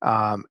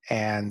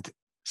 and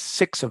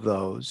 6 of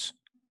those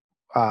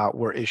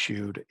were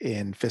issued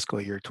in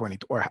fiscal year 20,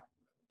 or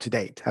to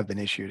date have been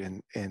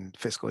issued in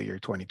fiscal year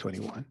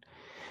 2021.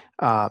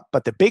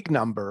 But the big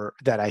number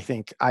that I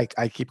think I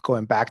keep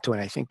going back to,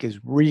 and I think is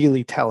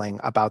really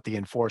telling about the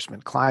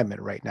enforcement climate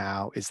right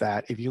now, is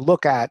that if you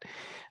look at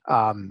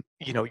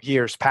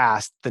years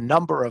past, the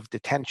number of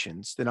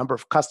detentions, the number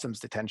of customs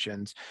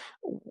detentions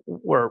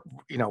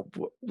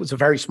was a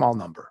very small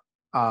number.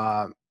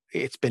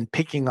 It's been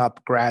picking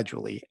up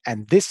gradually,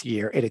 and this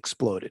year it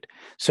exploded.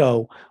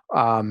 So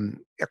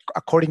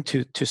according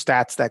to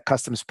stats that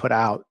Customs put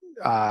out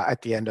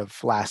at the end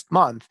of last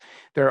month,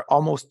 there are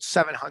almost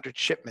 700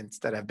 shipments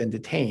that have been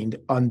detained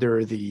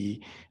under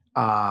the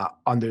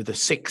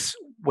 6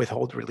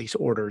 withhold release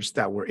orders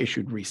that were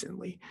issued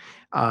recently.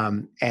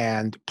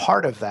 And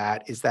part of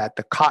that is that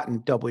the cotton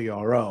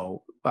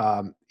WRO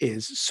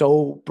is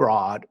so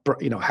broad,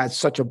 has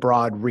such a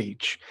broad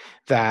reach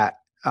that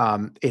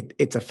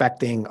it's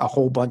affecting a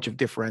whole bunch of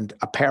different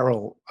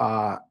apparel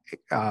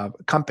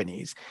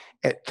companies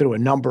through a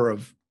number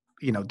of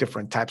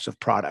different types of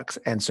products.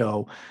 And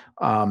so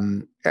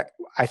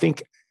I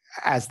think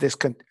as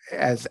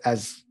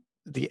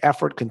the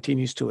effort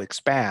continues to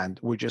expand,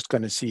 we're just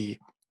going to see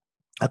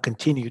a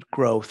continued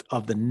growth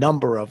of the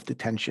number of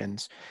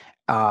detentions,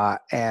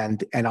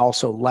 and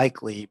also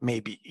likely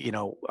maybe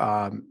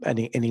an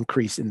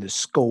increase in the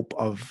scope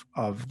of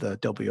the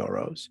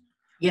WROs.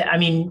 Yeah, I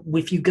mean,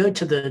 if you go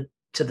to the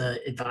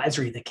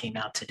advisory that came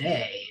out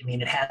today, I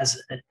mean, it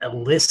has a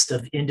list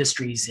of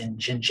industries in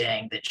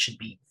Xinjiang that should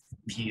be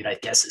viewed, I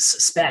guess, as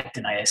suspect,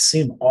 and I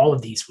assume all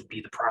of these would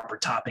be the proper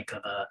topic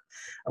of a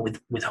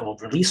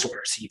withhold release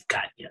order. So you've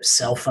got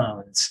cell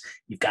phones,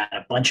 you've got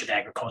a bunch of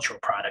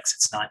agricultural products.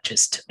 It's not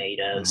just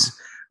tomatoes. Mm-hmm.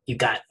 You've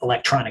got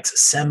electronics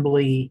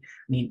assembly.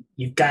 I mean,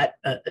 you've got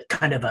a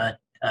kind of a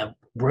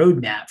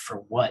roadmap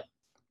for what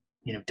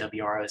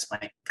WROs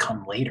might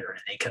come later, and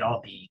they could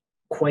all be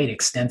quite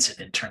extensive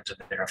in terms of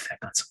their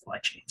effect on supply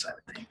chains, I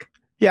would think.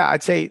 Yeah,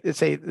 I'd say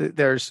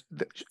Xinjiang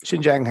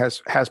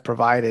has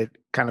provided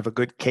kind of a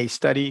good case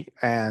study,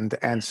 and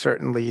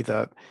certainly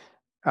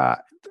I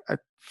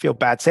feel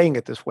bad saying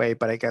it this way,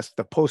 but I guess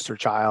the poster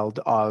child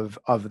of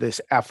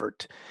this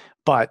effort.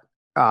 But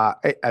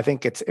I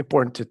think it's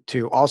important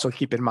to also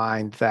keep in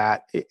mind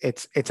that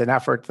it's an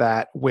effort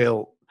that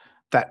will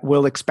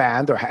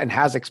expand and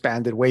has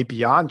expanded way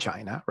beyond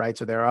China, right?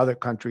 So there are other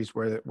countries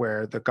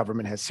where the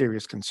government has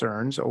serious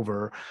concerns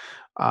over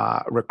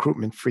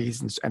recruitment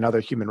freeze and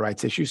other human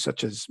rights issues,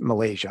 such as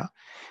Malaysia,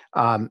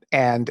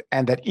 and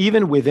that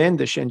even within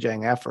the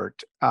Xinjiang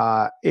effort,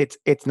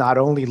 it's not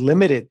only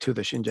limited to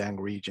the Xinjiang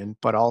region,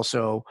 but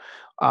also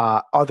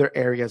other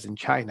areas in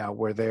China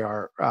where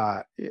there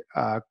are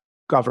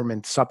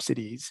government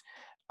subsidies,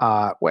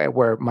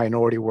 where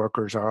minority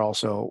workers are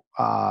also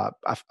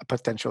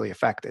potentially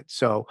affected.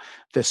 So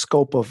the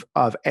scope of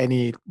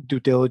any due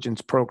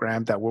diligence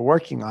program that we're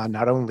working on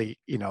not only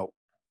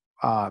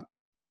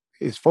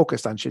is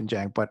focused on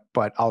Xinjiang, but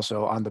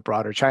also on the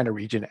broader China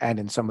region and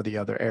in some of the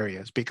other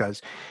areas, because,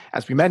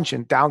 as we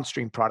mentioned,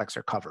 downstream products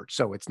are covered.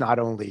 So it's not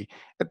only,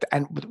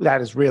 and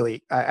that is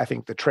really, I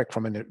think, the trick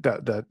from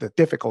the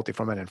difficulty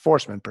from an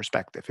enforcement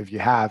perspective. If you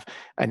have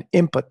an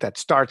input that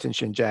starts in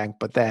Xinjiang,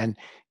 but then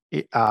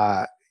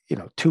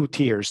two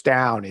tiers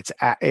down, it's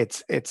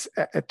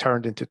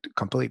turned into a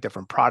completely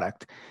different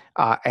product,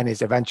 and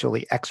is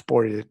eventually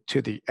exported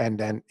and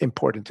then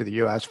imported to the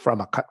U.S.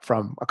 from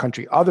a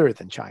country other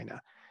than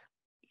China,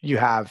 you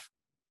have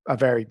a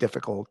very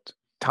difficult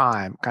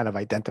time kind of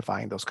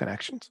identifying those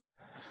connections.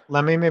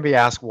 Let me maybe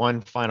ask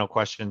one final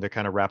question to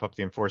kind of wrap up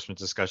the enforcement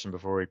discussion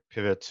before we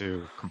pivot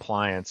to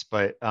compliance.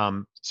 But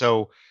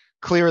so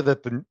clear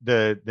that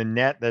the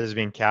net that is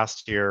being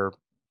cast here,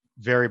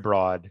 very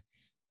broad.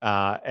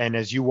 And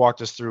as you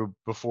walked us through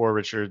before,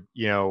 Richard,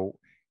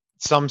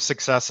 some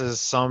successes,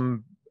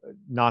 some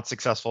not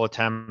successful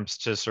attempts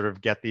to sort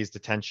of get these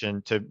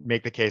detention, to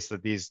make the case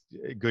that these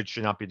goods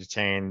should not be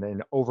detained,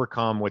 and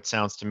overcome what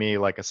sounds to me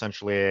like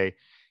essentially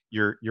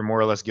you're more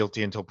or less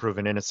guilty until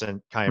proven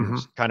innocent kind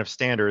of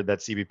standard that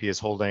CBP is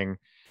holding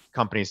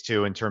companies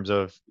to in terms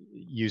of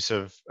use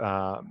of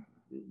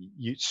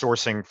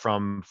sourcing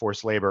from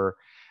forced labor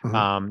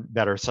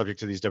that are subject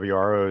to these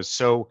WROs.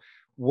 So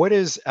what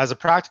is, as a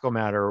practical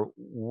matter,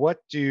 what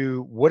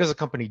does a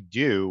company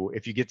do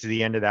if you get to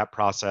the end of that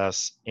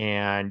process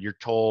and you're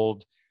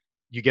told,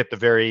 you get the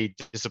very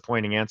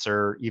disappointing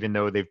answer, even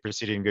though they've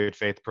proceeded in good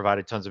faith,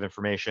 provided tons of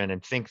information,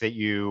 and think that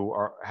you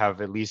have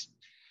at least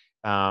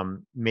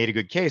made a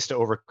good case to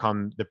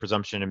overcome the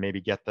presumption and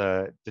maybe get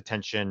the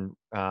detention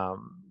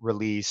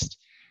released?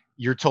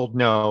 You're told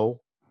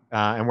no,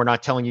 and we're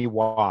not telling you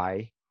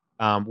why.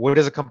 What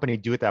does a company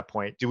do at that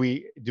point?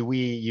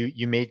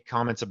 You made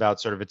comments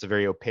about sort of it's a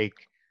very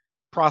opaque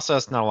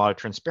process, not a lot of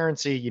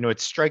transparency. It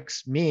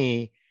strikes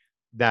me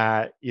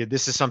that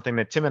this is something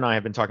that Tim and I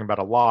have been talking about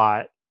a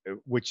lot,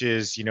 which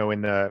is,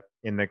 in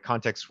the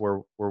context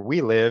where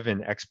we live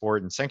in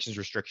export and sanctions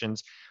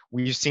restrictions,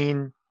 we've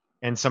seen,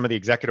 and some of the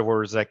executive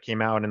orders that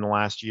came out in the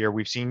last year,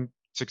 we've seen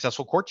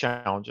successful court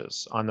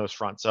challenges on those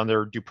fronts,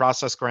 under due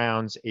process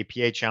grounds,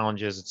 APA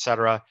challenges, et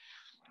cetera.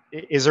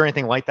 Is there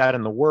anything like that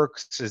in the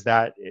works? Is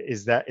that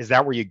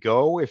where you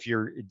go if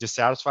you're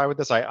dissatisfied with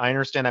this? I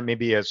understand that may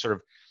be a sort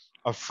of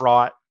a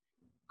fraught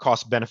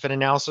cost-benefit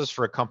analysis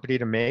for a company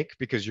to make,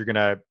 because you're going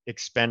to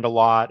expend a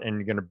lot and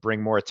you're going to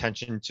bring more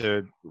attention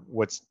to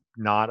what's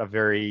not a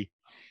very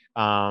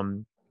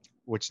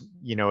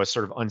a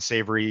sort of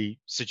unsavory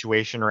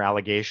situation or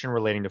allegation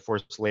relating to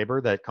forced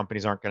labor that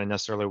companies aren't going to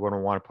necessarily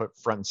want to put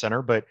front and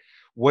center. But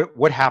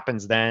what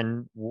happens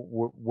then?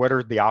 What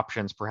are the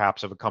options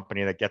perhaps of a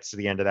company that gets to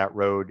the end of that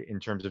road in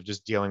terms of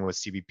just dealing with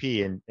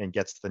CBP and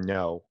gets the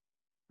no?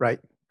 Right.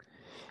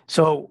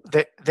 So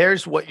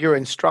there's what you're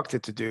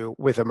instructed to do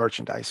with a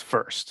merchandise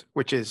first,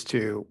 which is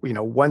to,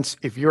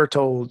 if you're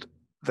told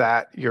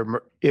that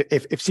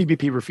if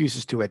CBP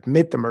refuses to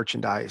admit the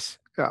merchandise,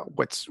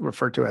 what's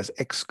referred to as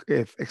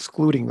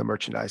excluding the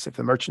merchandise, if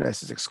the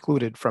merchandise is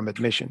excluded from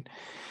admission,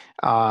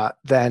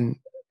 then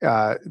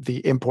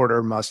the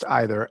importer must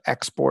either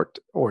export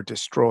or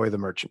destroy the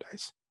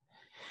merchandise.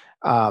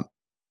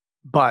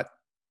 But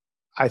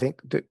I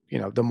think that,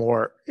 the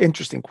more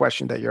interesting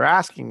question that you're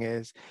asking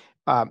is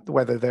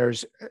whether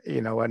there's,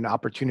 an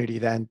opportunity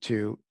then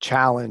to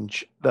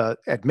challenge the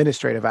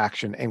administrative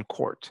action in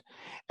court.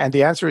 And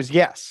the answer is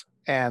yes.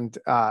 And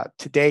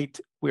to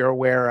date, we're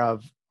aware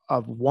of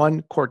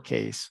one court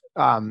case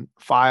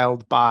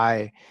filed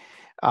by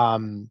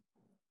an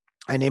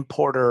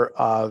importer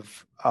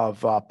of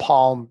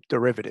palm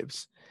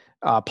derivatives,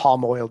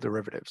 palm oil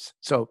derivatives.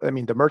 So,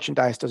 the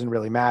merchandise doesn't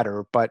really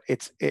matter, but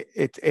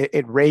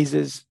it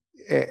raises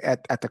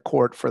at the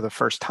court for the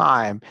first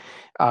time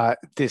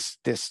this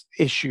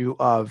issue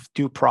of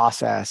due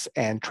process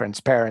and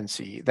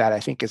transparency that I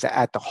think is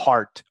at the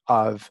heart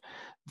of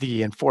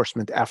the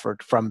enforcement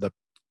effort from the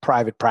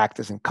private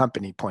practice and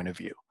company point of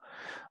view.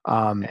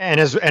 And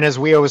as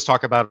we always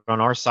talk about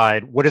on our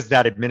side, what does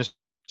that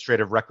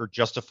administrative record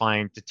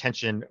justifying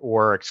detention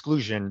or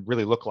exclusion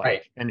really look like?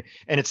 Right. And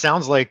it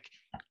sounds like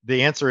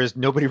the answer is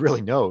nobody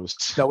really knows,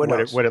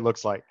 what it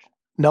looks like.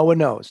 No one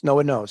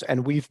knows.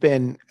 And we've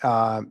been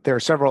there are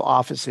several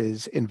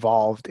offices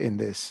involved in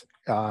this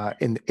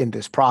in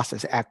this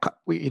process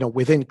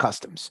within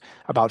customs.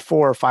 About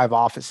 4 or 5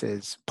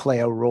 offices play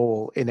a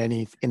role in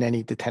any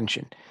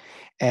detention.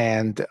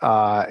 And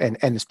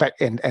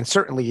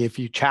certainly if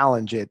you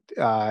challenge it,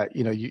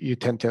 you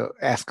tend to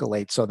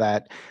escalate so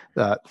that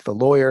the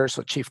lawyers,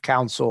 so chief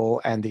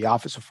counsel and the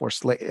Office of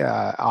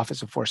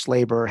Forced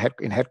Labor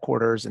in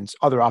headquarters and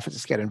other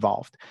offices get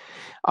involved.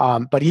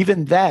 But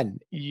even then,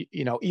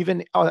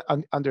 even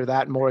under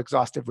that more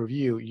exhaustive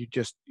review,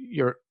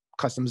 your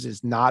customs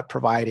is not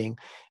providing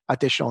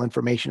additional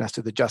information as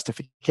to the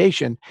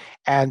justification,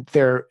 and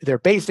their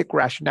basic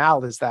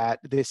rationale is that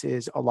this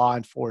is a law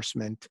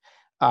enforcement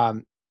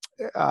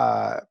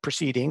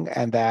proceeding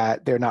and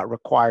that they're not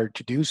required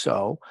to do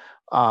so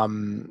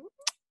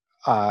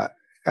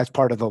as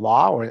part of the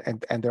law,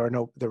 and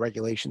the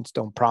regulations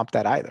don't prompt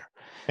that either.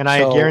 And I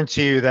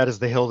guarantee you that is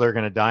the hill they're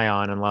going to die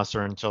on unless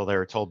or until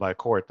they're told by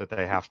court that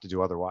they have to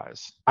do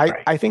otherwise.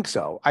 I think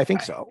so.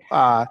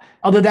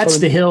 Although that's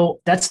the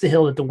hill that the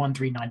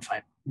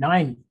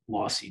 13959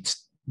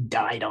 lawsuits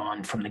died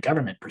on from the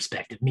government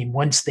perspective.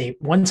 Once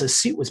a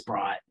suit was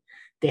brought,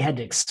 they had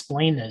to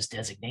explain those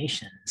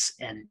designations,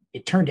 and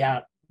it turned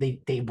out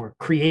they were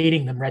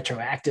creating them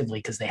retroactively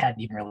because they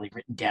hadn't even really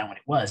written down what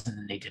it was, and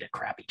then they did a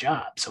crappy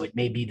job. So it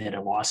may be that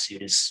a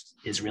lawsuit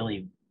is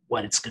really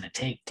what it's going to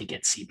take to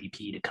get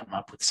CBP to come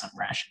up with some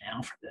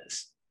rationale for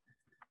this,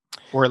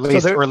 or at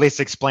least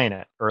explain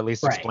it,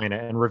 Right.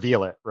 and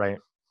reveal it, right?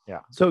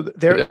 Yeah. So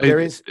there's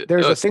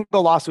a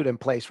single lawsuit in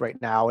place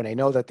right now, and I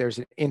know that there's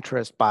an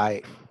interest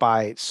by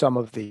some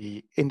of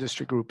the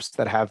industry groups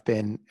that have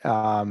been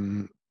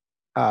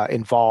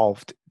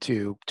involved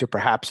to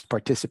perhaps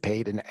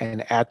participate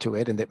and add to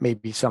it, and that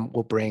maybe some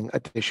will bring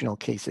additional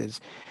cases.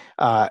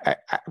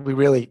 We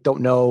really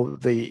don't know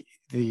the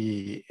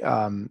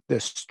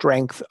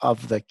strength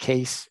of the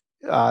case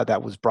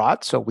that was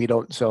brought, so we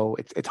don't. So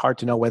it's hard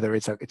to know whether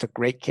it's a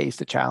great case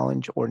to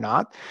challenge or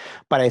not.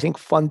 But I think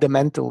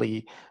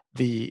fundamentally,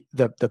 the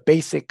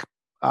basic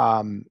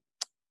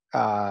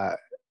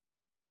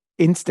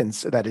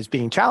instance that is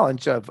being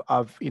challenged of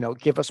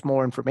give us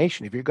more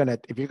information. If you're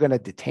gonna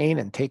detain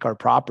and take our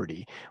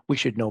property, we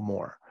should know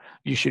more.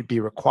 You should be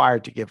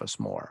required to give us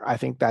more. I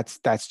think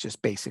that's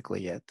just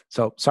basically it.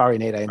 So sorry,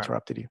 Nate, I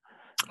interrupted you.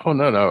 Oh,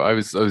 no. I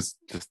was just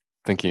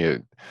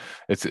thinking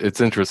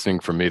it's interesting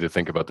for me to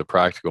think about the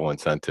practical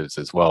incentives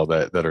as well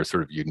that are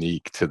sort of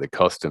unique to the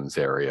customs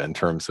area in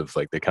terms of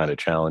like the kind of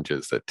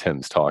challenges that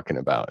Tim's talking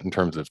about in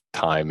terms of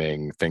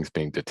timing, things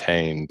being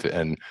detained,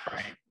 and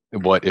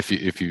what if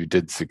you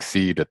did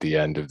succeed at the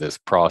end of this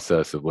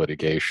process of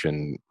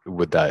litigation,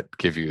 would that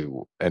give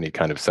you any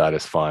kind of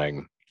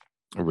satisfying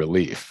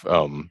relief?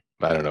 I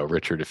don't know,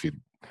 Richard,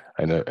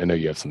 I know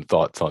you have some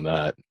thoughts on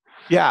that.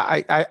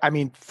 Yeah, I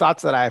mean,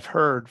 thoughts that I've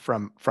heard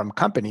from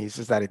companies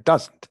is that it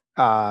doesn't,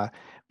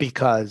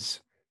 because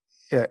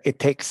it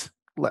takes,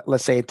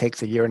 let's say it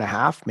takes a year and a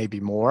half, maybe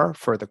more,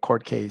 for the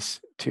court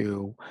case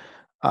to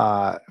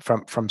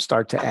from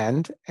start to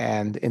end.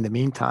 And in the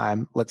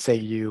meantime, let's say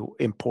you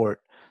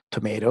import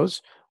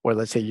tomatoes, or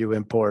let's say you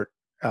import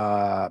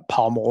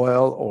palm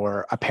oil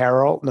or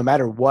apparel, no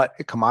matter what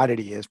a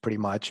commodity is, pretty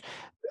much,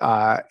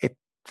 it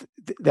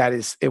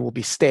will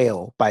be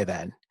stale by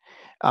then.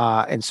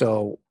 And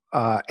so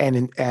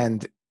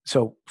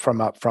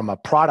from a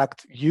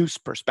product use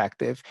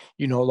perspective,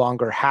 you no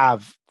longer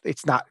have,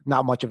 it's not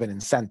much of an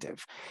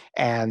incentive.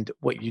 And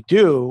what you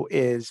do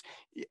is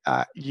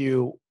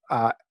you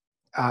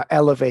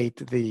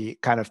elevate the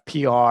kind of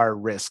PR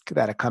risk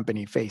that a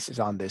company faces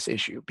on this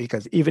issue,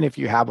 because even if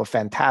you have a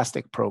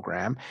fantastic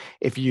program,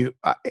 if you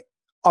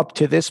up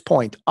to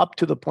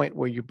the point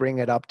where you bring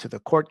it up to the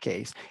court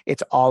case,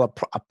 it's all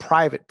a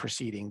private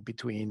proceeding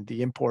between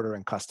the importer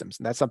and customs,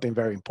 and that's something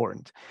very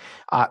important.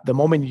 The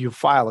moment you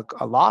file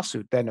a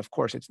lawsuit, then of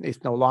course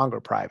it's no longer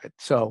private.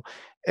 So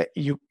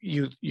you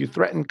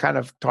threaten kind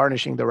of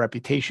tarnishing the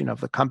reputation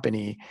of the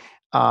company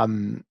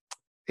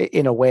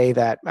in a way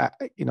that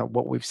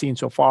what we've seen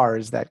so far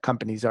is that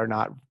companies are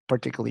not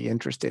particularly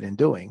interested in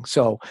doing.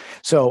 So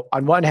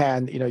on one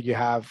hand, you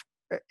have,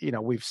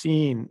 we've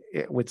seen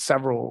with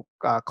several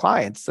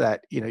clients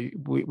that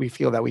we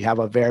feel that we have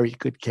a very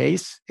good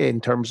case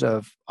in terms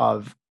of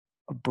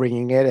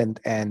bringing it,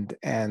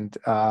 and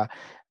a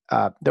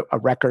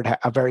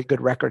very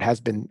good record has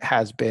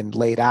been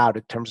laid out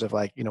in terms of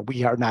like,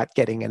 we are not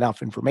getting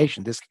enough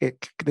information.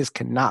 This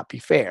cannot be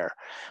fair,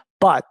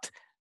 but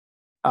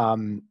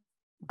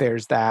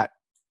there's that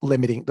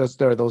limiting,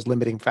 there are those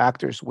limiting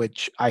factors,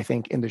 which I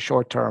think in the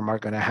short term are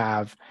going to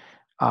have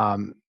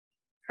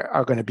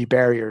are going to be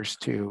barriers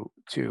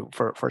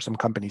for some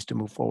companies to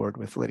move forward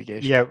with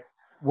litigation. Yeah,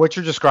 what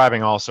you're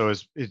describing also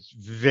is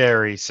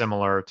very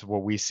similar to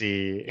what we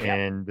see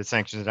in the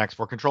sanctions and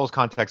export controls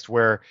context,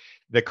 where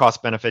the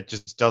cost benefit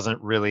just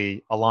doesn't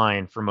really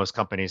align for most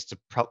companies to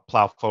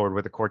plow forward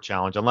with a court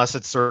challenge, unless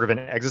it's sort of an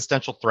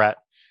existential threat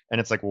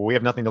and it's like, well, we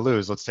have nothing to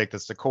lose, let's take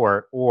this to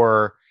court,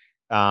 or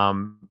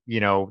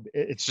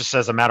it's just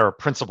as a matter of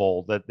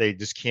principle that they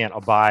just can't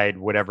abide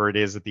whatever it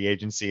is that the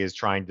agency is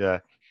trying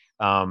to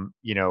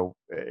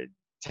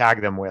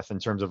tag them with in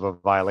terms of a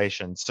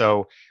violation.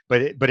 So,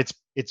 but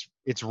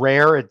it's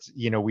rare. It's,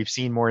 we've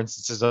seen more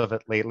instances of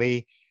it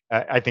lately.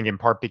 I think in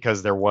part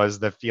because there was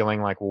the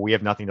feeling like, well, we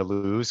have nothing to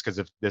lose, because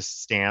if this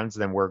stands,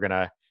 then we're going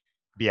to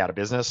be out of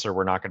business, or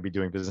we're not going to be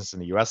doing business in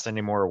the US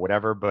anymore, or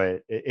whatever.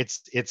 But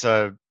it's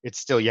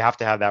still, you have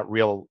to have that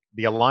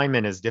the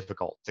alignment is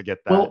difficult to get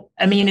that. Well,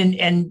 I mean,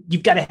 and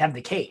you've got to have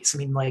the case. I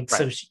mean, like, right.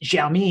 So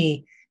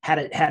Xiaomi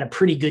had a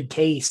pretty good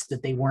case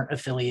that they weren't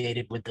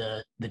affiliated with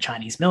the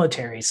Chinese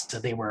military, so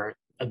they were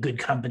a good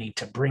company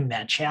to bring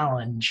that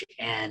challenge.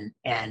 And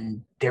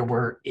there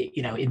were,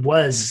 it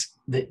was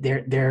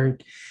their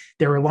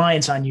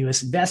reliance on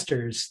U.S.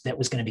 investors that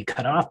was going to be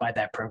cut off by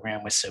that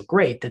program was so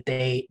great that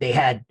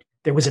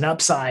there was an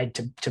upside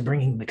to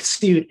bringing the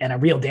suit and a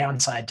real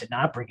downside to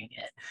not bringing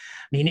it.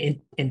 I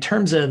mean, in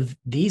terms of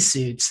these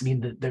suits, I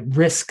mean, the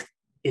risk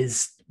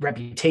is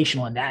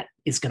reputational, and that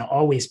is going to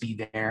always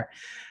be there,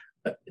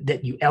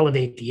 that you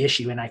elevate the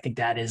issue. And I think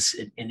that is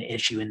an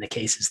issue in the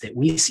cases that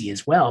we see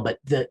as well. But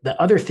the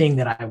other thing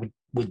that I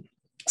would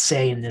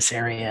say in this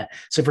area.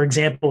 So, for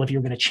example, if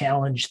you're going to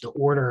challenge the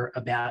order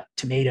about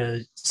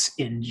tomatoes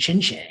in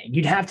Xinjiang,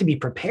 you'd have to be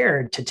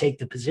prepared to take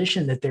the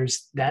position that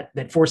there's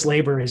that forced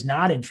labor is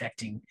not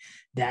infecting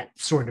that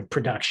sort of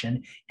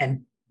production,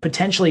 and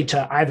potentially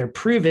to either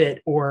prove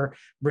it or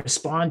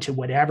respond to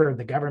whatever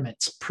the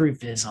government's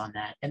proof is on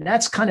that. And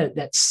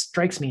that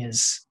strikes me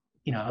as,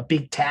 a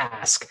big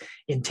task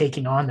in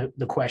taking on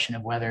the question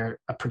of whether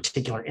a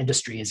particular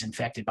industry is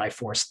infected by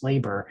forced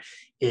labor,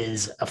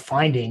 is a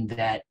finding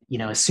that,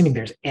 assuming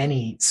there's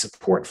any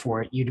support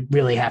for it, you'd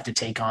really have to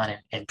take on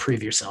and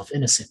prove yourself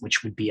innocent,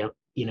 which would be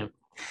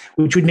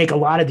which would make a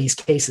lot of these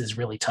cases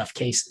really tough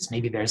cases.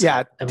 Maybe there's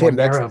a more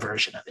narrow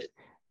version of it.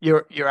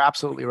 You're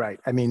absolutely right.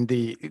 I mean,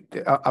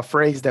 a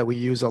phrase that we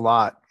use a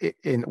lot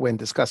when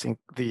discussing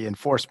the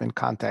enforcement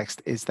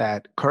context is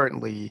that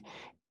currently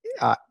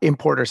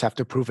importers have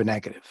to prove a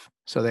negative.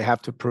 So they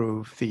have to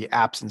prove the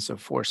absence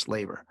of forced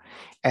labor,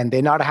 and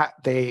they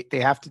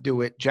have to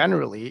do it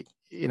generally.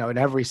 In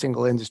every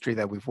single industry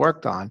that we've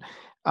worked on,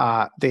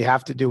 they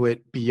have to do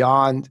it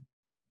beyond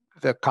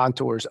the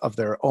contours of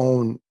their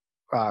own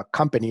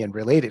company and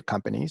related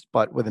companies,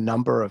 but with a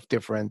number of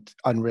different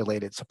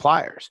unrelated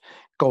suppliers,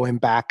 going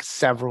back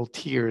several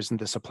tiers in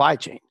the supply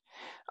chain.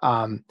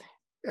 For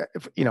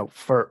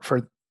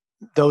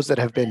those that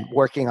have been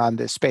working on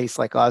this space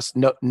like us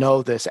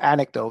know this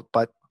anecdote,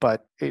 but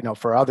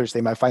for others,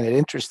 they might find it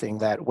interesting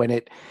that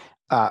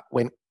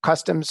when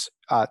customs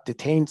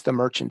detains the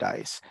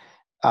merchandise,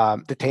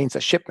 detains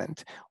a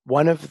shipment,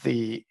 one of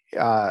the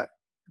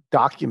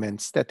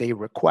documents that they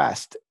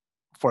request,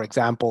 for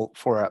example,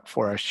 for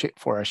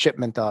a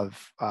shipment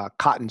of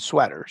cotton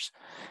sweaters,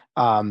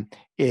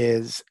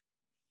 is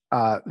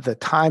the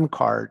time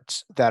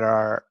cards that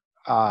are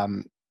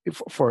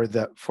for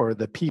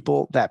the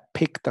people that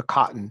pick the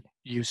cotton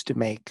used to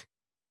make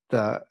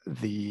the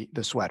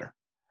sweater.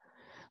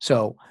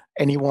 So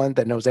anyone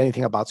that knows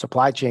anything about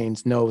supply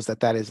chains knows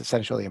that is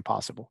essentially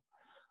impossible.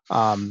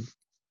 And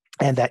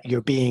that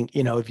you're being,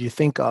 if you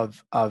think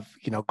of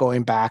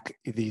going back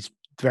these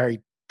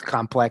very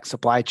complex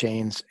supply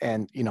chains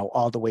and,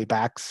 all the way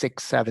back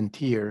 6-7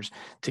 tiers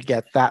to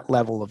get that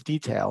level of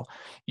detail,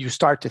 you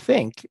start to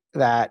think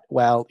that,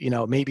 well,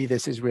 maybe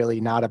this is really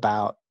not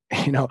about,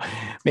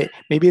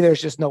 maybe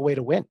there's just no way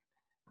to win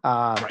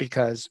Right.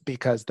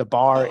 because the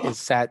bar is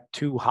set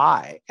too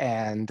high.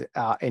 And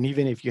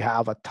even if you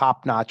have a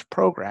top-notch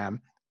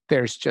program,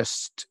 there's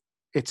just,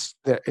 it's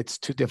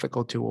too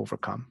difficult to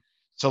overcome.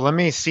 So let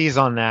me seize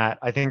on that.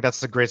 I think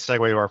that's a great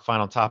segue to our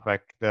final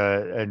topic,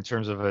 in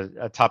terms of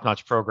a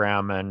top-notch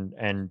program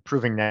and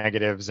proving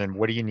negatives, and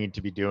what do you need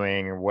to be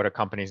doing, or what do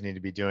companies need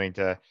to be doing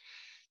to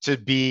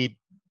be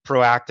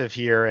proactive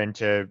here and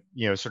to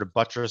sort of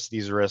buttress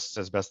these risks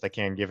as best they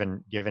can,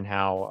 given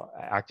how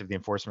active the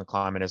enforcement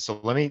climate is. So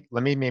let me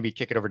maybe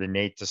kick it over to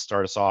Nate to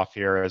start us off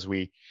here, as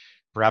we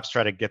perhaps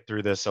try to get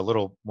through this a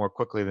little more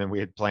quickly than we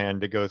had planned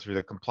to go through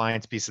the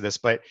compliance piece of this.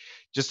 But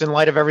just in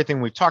light of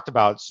everything we've talked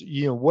about,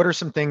 what are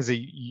some things that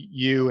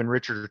you and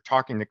Richard are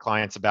talking to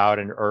clients about,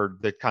 or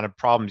the kind of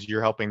problems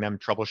you're helping them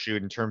troubleshoot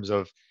in terms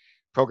of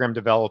program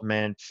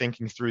development,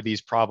 thinking through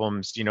these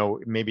problems,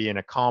 maybe in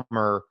a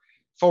calmer,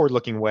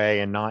 forward-looking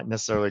way, and not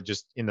necessarily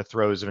just in the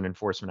throes of an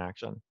enforcement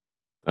action?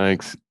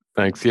 Thanks.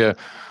 Yeah.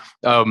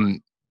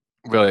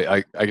 Really,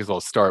 I guess I'll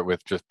start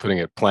with just putting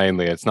it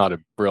plainly. It's not a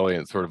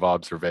brilliant sort of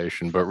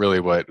observation, but really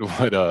what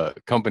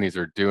companies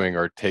are doing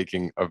are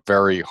taking a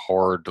very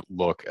hard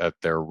look at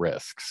their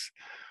risks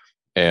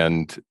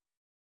and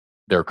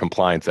their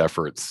compliance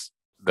efforts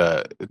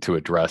to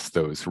address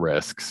those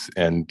risks.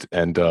 And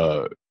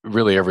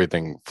really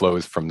everything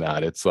flows from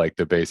that. It's like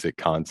the basic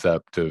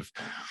concept of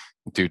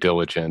due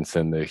diligence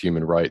in the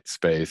human rights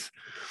space.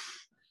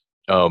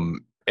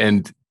 And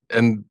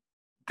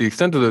the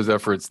extent of those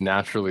efforts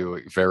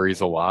naturally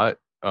varies a lot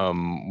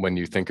when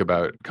you think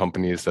about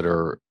companies that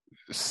are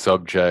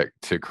subject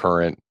to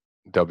current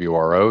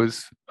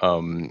WROs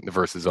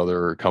versus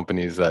other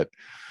companies that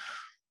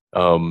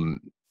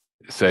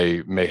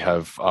say may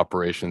have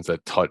operations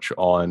that touch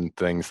on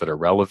things that are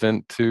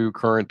relevant to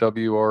current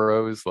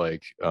WROs,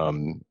 like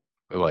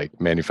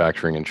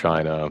manufacturing in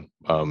China,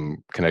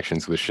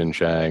 connections with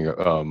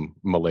Xinjiang,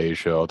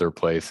 Malaysia, other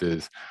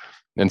places.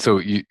 And so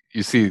you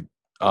see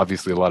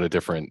obviously a lot of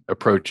different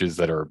approaches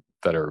that are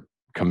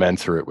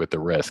commensurate with the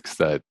risks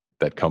that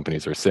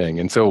companies are seeing.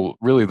 And so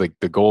really, like,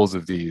 the goals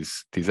of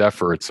these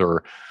efforts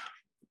are,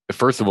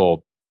 first of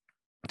all,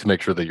 to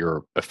make sure that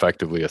you're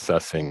effectively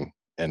assessing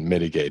and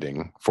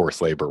mitigating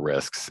forced labor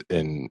risks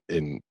in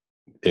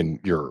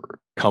your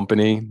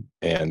company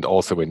and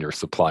also in your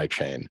supply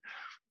chain,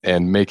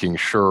 and making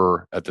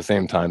sure at the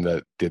same time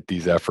that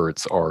these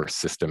efforts are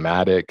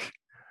systematic,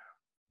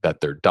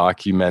 that they're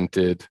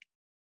documented,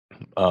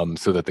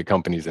 so that the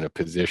company's in a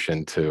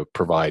position to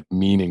provide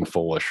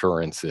meaningful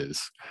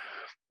assurances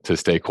to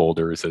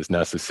stakeholders as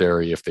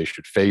necessary if they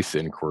should face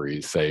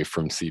inquiries, say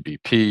from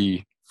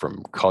CBP,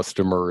 from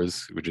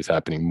customers, which is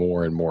happening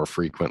more and more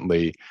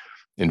frequently,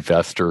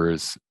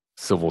 investors,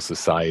 civil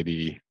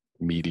society,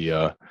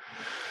 media.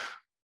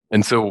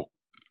 And so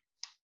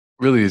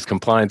really these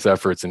compliance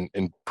efforts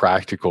in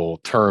practical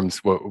terms,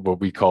 what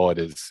we call it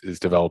is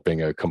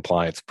developing a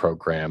compliance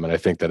program. And I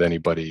think that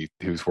anybody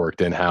who's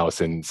worked in-house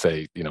in,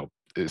 say,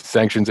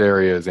 sanctions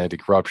areas,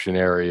 anti-corruption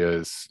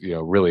areas,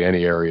 really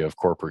any area of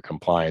corporate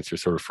compliance, you're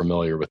sort of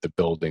familiar with the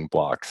building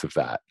blocks of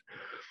that.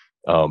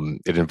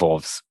 It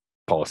involves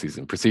policies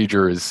and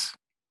procedures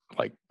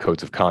like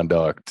codes of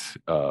conduct,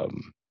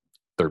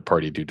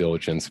 third-party due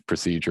diligence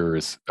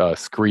procedures,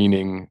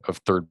 screening of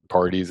third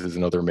parties is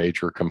another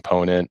major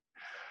component,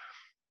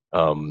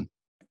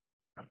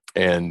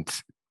 and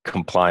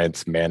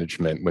compliance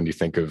management. When you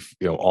think of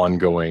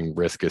ongoing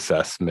risk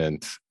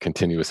assessment,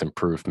 continuous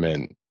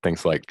improvement,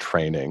 things like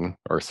training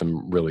are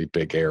some really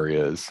big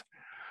areas.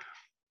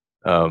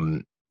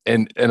 And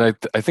I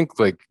think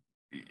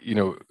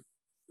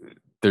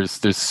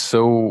there's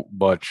so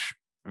much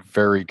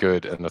very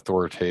good and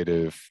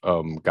authoritative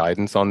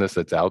guidance on this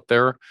that's out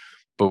there.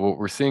 But what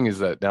we're seeing is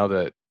that now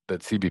that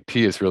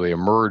CBP has really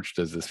emerged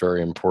as this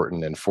very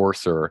important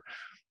enforcer,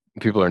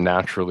 people are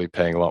naturally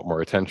paying a lot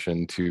more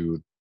attention to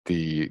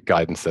the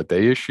guidance that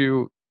they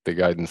issue, the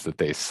guidance that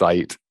they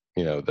cite,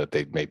 that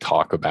they may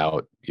talk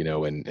about,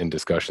 in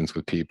discussions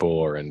with people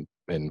or in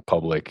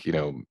public,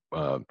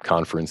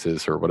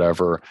 conferences or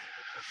whatever.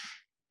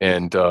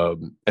 And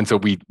so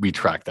we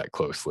track that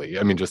closely.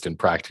 I mean, just in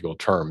practical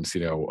terms,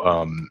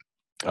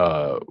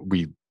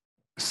 we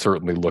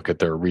certainly look at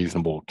their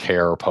reasonable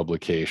care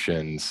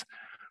publications,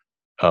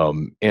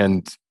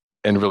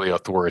 and really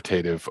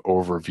authoritative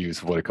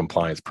overviews of what a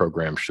compliance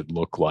program should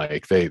look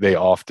like. They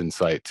often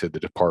cite to the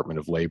Department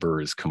of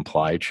Labor's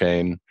Comply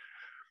Chain,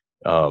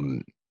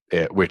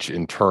 which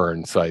in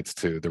turn cites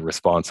to the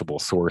responsible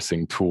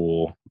sourcing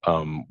tool,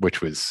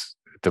 which was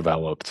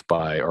developed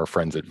by our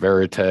friends at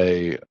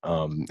Verite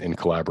in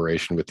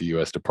collaboration with the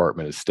U.S.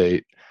 Department of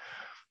State.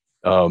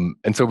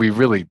 And so we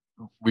really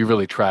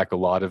track a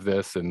lot of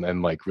this and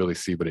then really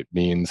see what it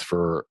means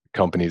for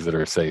companies that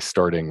are, say,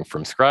 starting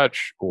from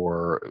scratch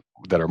or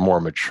that are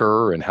more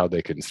mature and how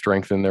they can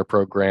strengthen their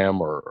program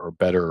or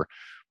better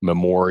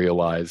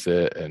memorialize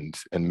it and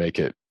make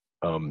it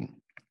and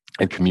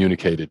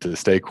communicate it to the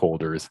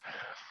stakeholders.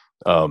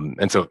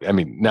 And so, I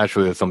mean,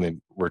 naturally, that's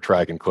something we're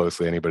tracking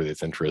closely. Anybody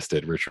that's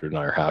interested, Richard and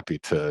I are happy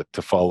to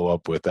follow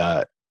up with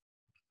that.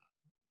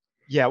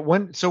 Yeah,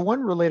 one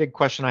related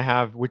question I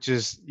have, which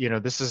is,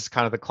 this is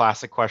kind of the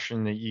classic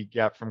question that you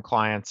get from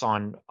clients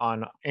on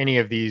any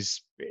of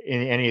these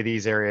in any of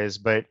these areas.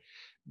 But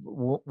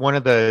one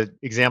of the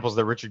examples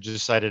that Richard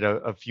just cited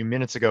a few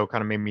minutes ago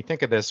kind of made me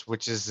think of this,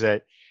 which is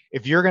that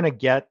if you're going to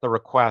get the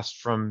request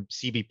from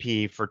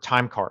CBP for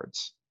time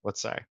cards, let's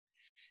say,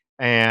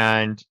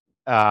 and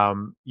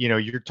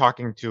you're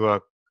talking to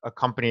a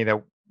company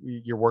that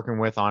you're working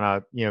with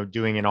on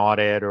doing an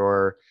audit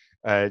or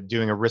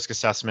doing a risk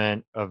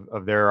assessment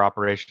of their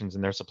operations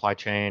and their supply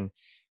chain,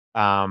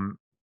 and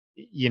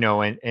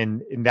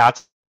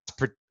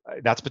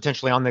that's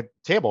potentially on the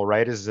table,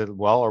 right? Is it,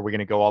 well, are we going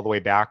to go all the way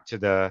back to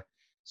the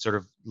sort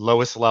of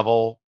lowest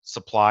level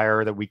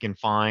supplier that we can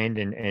find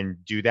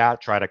and do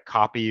that, try to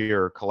copy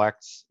or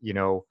collect,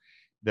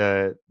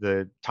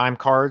 the time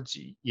cards?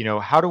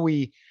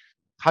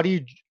 How do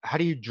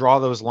you draw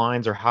those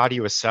lines, or how do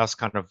you assess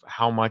kind of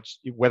how much,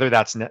 whether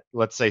that's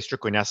let's say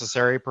strictly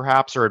necessary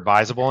perhaps or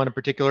advisable in a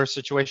particular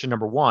situation,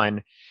 number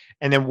one,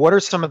 and then what are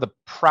some of the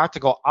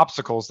practical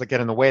obstacles that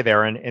get in the way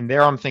there? And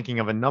there I'm thinking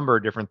of a number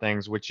of different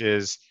things, which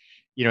is,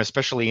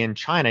 especially in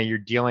China, you're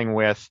dealing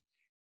with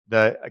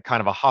the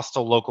kind of a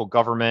hostile local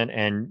government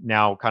and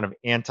now kind of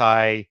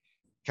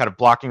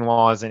blocking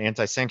laws and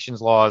anti-sanctions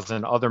laws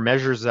and other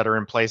measures that are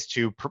in place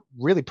to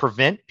really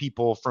prevent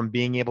people from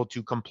being able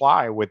to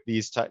comply with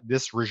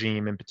this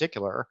regime in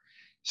particular.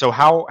 So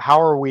how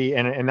are we,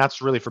 and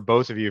that's really for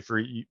both of you,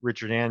 for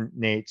Richard and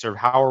Nate, sort of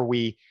how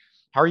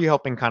are you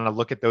helping kind of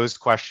look at those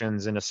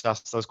questions and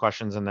assess those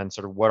questions, and then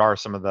sort of what are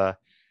some of the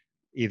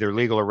either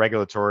legal or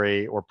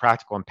regulatory or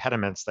practical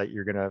impediments that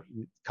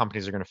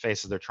companies are going to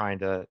face as they're trying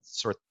to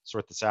sort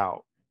this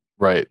out?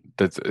 Right.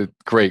 That's a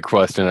great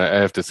question. I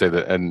have to say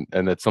that, and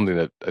that's something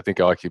that I think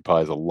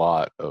occupies a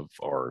lot of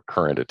our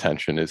current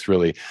attention, is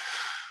really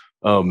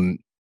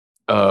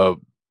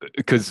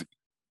because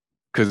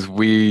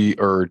we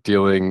are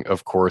dealing,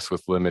 of course,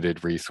 with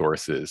limited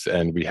resources,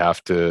 and we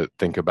have to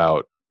think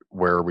about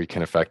where we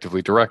can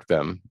effectively direct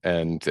them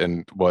and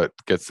what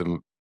gets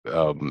them,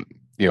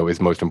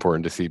 is most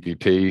important to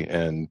CBP.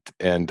 And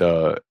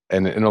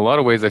in a lot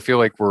of ways, I feel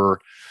like we're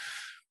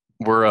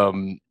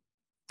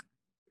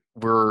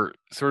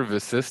sort of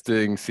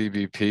assisting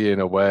CBP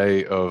in a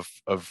way of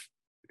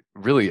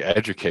really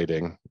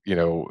educating,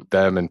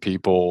 them and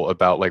people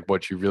about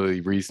what you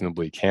really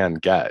reasonably can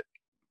get.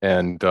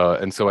 And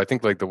so I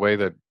think the way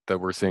that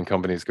we're seeing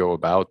companies go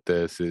about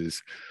this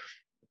is,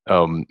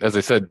 as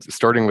I said,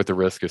 starting with the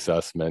risk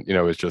assessment,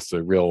 is just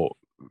a real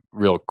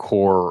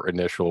core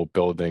initial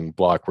building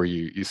block where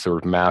you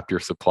sort of map your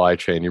supply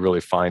chain. You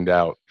really find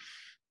out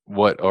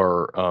what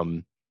are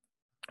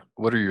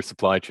your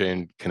supply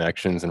chain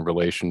connections and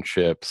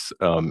relationships,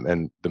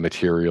 and the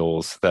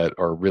materials that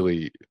are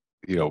really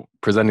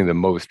presenting the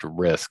most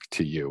risk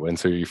to you, and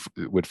so you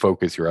would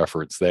focus your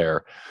efforts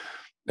there.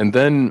 And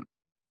then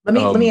let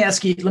me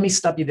ask you. Let me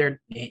stop you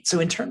there, Nate. So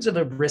in terms of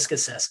a risk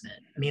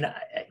assessment, I mean,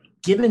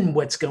 given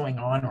what's going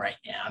on right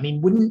now, I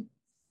mean,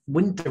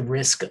 wouldn't the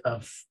risk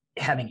of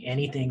having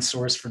anything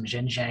sourced from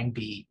Xinjiang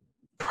be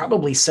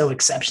probably so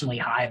exceptionally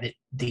high that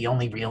the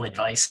only real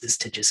advice is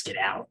to just get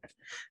out? I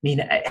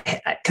mean,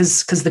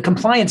 because the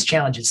compliance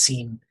challenges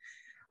seem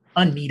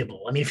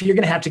unmeetable. I mean, if you're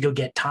going to have to go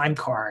get time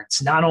cards,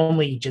 not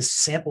only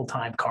just sample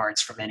time cards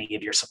from any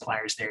of your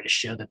suppliers there to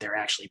show that they're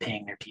actually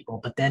paying their people,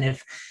 but then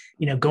if,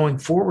 going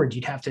forward,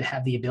 you'd have to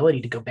have the ability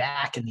to go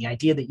back. And the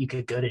idea that you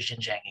could go to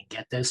Xinjiang and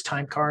get those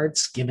time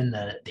cards, given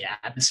the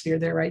atmosphere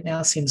there right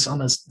now, seems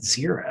almost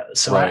zero.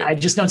 So Right. I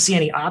just don't see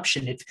any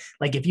option.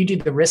 If you do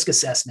the risk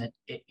assessment,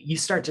 you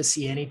start to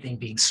see anything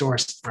being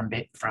sourced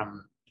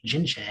from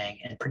Xinjiang,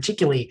 and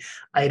particularly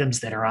items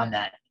that are on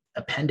that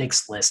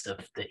appendix list of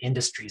the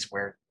industries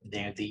where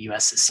the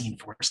U.S. has seen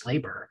forced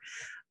labor.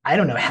 I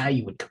don't know how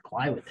you would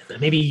comply with it, but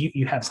maybe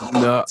you have some.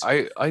 No,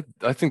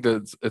 I think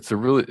that it's a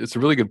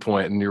really good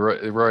point, and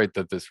you're right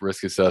that this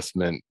risk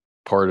assessment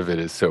part of it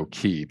is so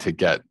key to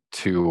get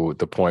to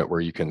the point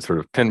where you can sort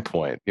of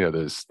pinpoint,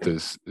 those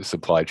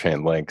supply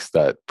chain links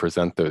that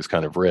present those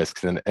kind of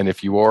risks, and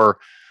if you are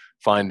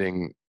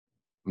finding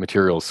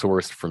materials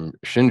sourced from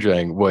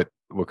Xinjiang, what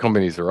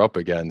companies are up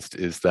against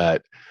is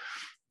that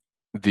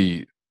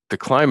the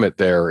climate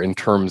there in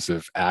terms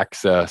of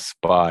access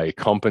by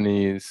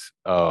companies,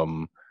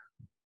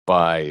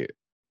 by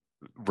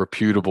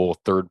reputable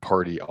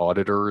third-party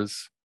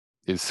auditors,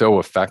 is so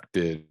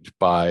affected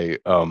by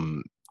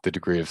the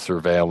degree of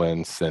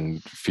surveillance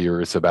and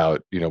fears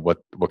about what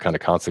kind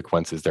of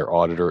consequences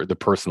the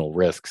personal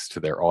risks to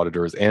their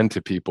auditors and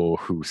to people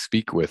who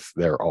speak with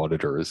their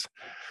auditors,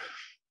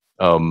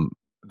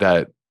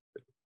 that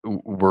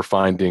we're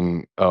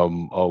finding a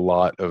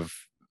lot of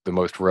the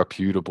most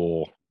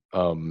reputable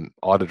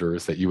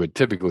auditors that you would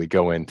typically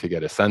go in to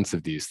get a sense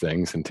of these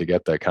things and to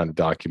get that kind of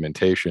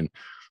documentation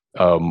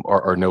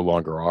are no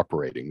longer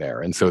operating there.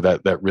 And so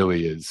that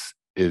really is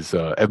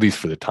at least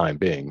for the time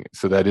being.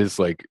 So that is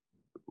like,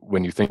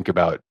 when you think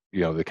about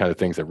the kind of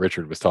things that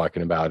Richard was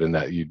talking about, and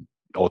that you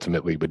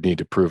ultimately would need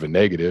to prove a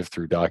negative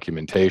through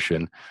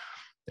documentation,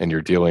 and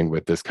you're dealing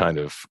with this kind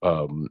of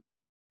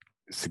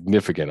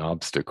significant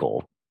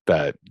obstacle,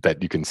 that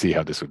you can see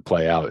how this would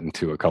play out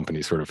into a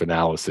company's sort of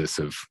analysis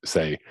of,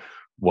 say,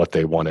 what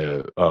they want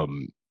to,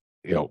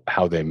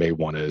 how they may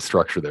want to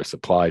structure their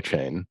supply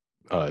chain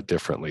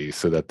differently,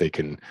 so that they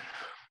can,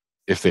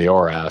 if they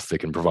are asked, they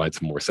can provide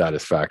some more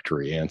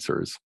satisfactory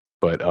answers.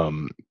 But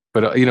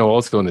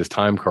also in this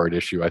time card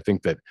issue, I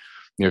think that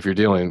if you're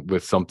dealing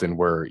with something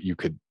where you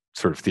could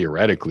sort of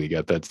theoretically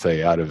get that,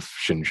 say, out of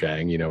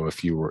Xinjiang,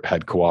 if you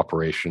had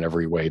cooperation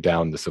every way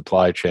down the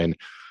supply chain,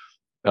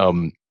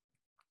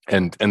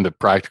 and the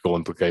practical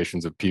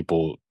implications of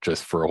people,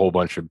 just for a whole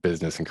bunch of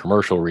business and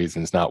commercial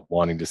reasons, not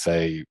wanting to,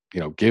 say,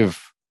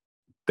 give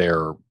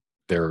their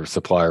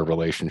supplier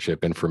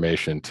relationship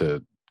information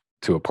to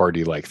a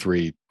party like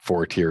 3-4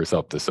 tiers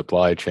up the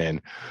supply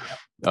chain.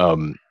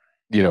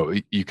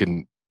 You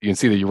can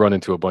see that you run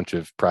into a bunch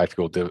of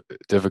practical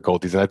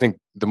difficulties. And I think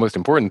the most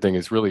important thing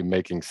is really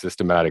making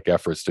systematic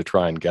efforts to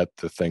try and get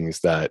the things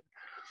that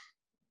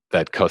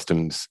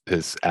customs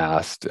has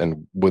asked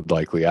and would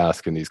likely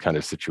ask in these kind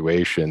of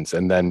situations.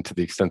 And then, to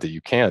the extent that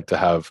you can't, to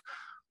have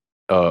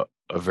a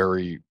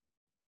very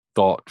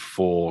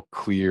thoughtful,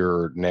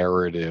 clear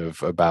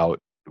narrative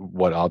about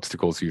what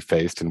obstacles you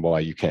faced and why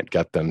you can't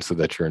get them, so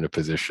that you're in a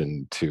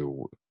position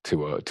to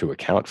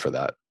account for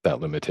that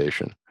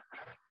limitation.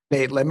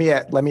 Nate, let me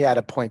add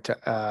a point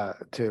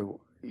to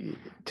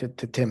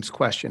Tim's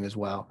question as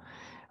well.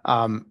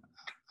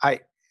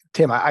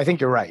 Tim, I think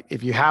you're right.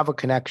 If you have a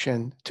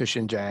connection to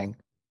Xinjiang,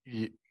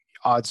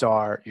 odds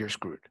are you're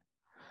screwed.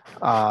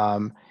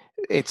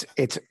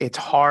 It's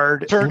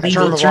hard. Term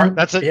of art.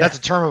 That's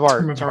a term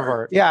of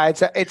art. Yeah,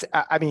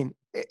 I mean,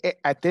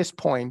 at this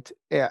point,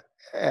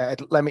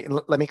 let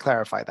me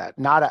clarify that.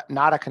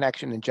 Not a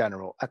connection in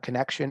general, a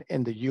connection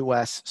in the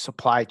U.S.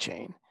 supply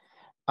chain,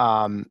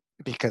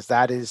 because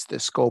that is the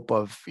scope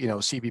of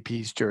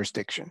CBP's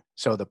jurisdiction.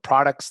 So the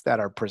products that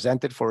are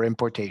presented for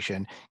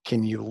importation,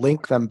 can you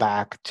link them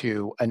back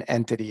to an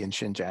entity in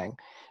Xinjiang?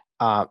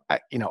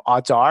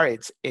 Odds are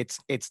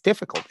it's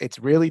difficult. It's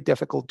really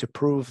difficult to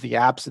prove the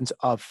absence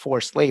of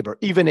forced labor,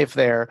 even if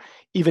there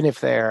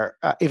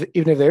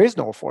is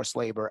no forced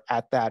labor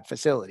at that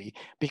facility,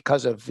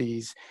 because of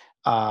these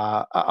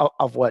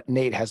of what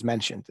Nate has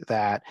mentioned,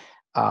 that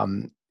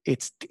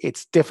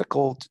it's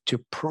difficult to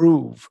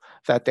prove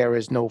that there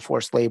is no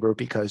forced labor,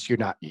 because you're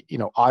not,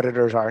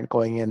 auditors aren't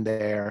going in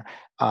there,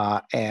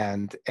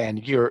 and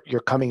you're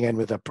coming in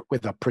with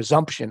a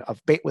presumption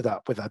of with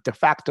a de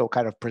facto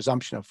kind of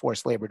presumption of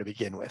forced labor to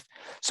begin with.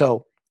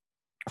 So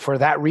for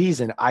that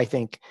reason, I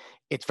think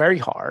it's very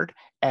hard.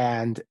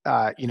 And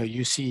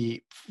you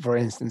see, for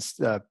instance,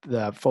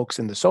 the folks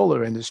in the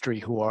solar industry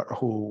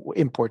who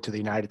import to the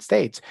United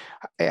States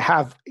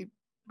have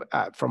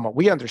from what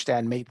we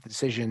understand, made the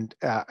decision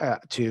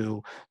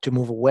to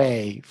move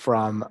away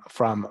from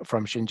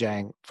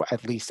Xinjiang,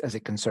 at least as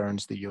it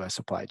concerns the U.S.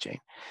 supply chain.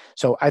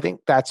 So I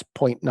think that's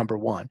point number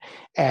one.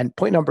 And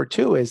point number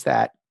two is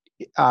that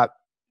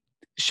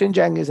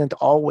Xinjiang isn't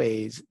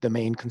always the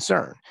main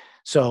concern.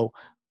 So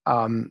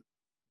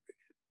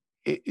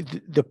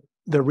the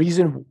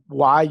reason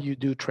why you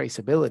do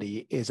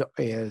traceability is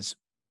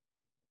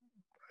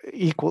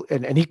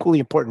an equally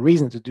important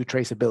reason to do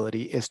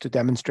traceability is to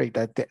demonstrate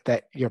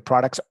that your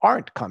products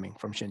aren't coming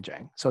from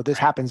Xinjiang. So this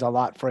happens a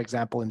lot, for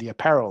example, in the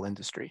apparel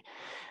industry.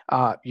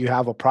 You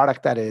have a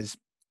product that is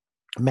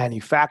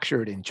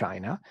manufactured in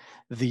China.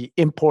 The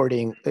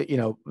importing,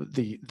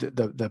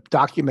 the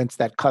documents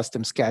that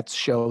customs gets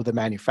show the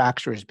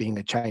manufacturer as being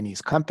a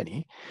Chinese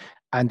company,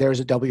 and there's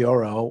a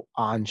WRO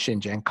on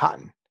Xinjiang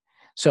cotton.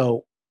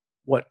 So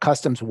what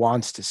customs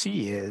wants to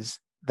see is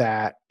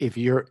that if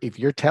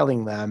you're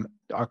telling them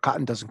our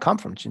cotton doesn't come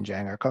from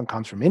Xinjiang, our cotton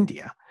comes from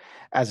India,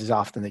 as is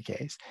often the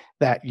case,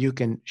 that you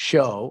can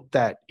show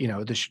that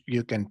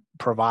you can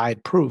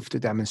provide proof to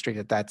demonstrate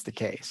that that's the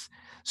case.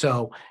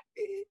 So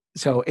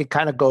it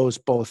kind of goes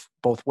both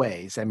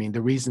ways. I mean,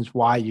 the reasons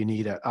why you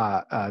need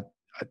a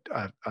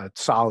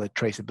solid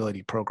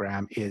traceability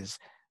program is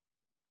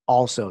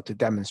also to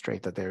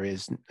demonstrate that there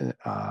is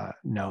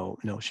no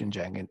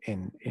Xinjiang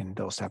in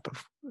those type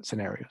of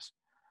scenarios.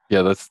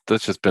 Yeah,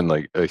 that's just been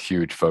like a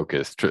huge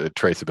focus,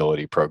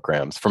 traceability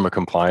programs. From a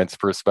compliance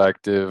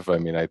perspective, I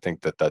mean, I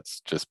think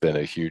that's just been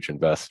a huge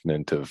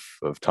investment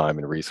of time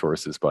and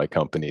resources by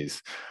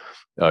companies,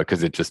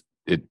 because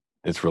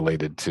it's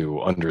related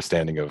to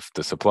understanding of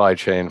the supply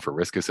chain for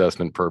risk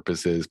assessment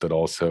purposes, but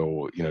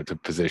also, to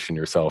position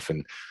yourself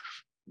and,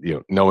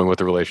 knowing what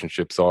the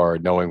relationships are,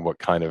 knowing what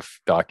kind of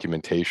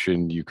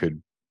documentation you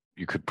could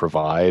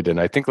provide.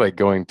 And I think like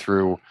going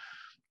through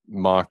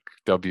mock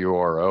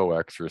WRO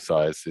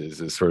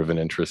exercises is sort of an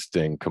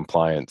interesting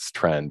compliance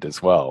trend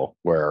as well,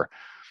 where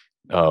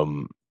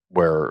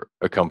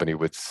a company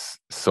would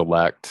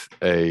select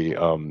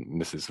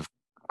this is of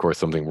course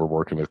something we're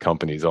working with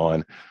companies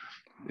on,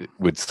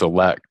 would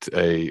select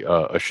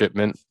a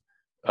shipment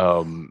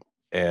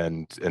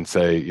and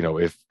say,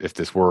 if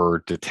this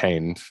were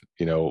detained,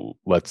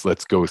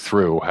 let's go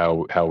through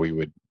how we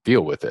would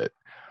deal with it.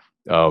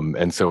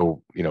 And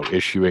so,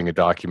 issuing a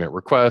document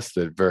request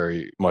that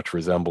very much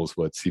resembles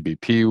what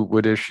CBP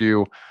would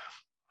issue.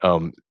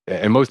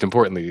 And most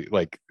importantly,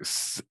 like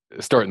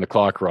starting the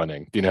clock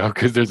running,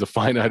 because there's a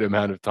finite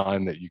amount of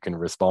time that you can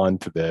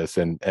respond to this.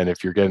 And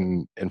if you're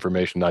getting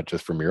information, not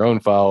just from your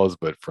own files,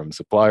 but from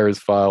suppliers'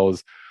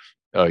 files,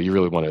 you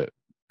really want to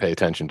pay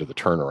attention to the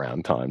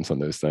turnaround times on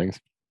those things.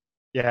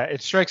 Yeah,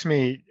 it strikes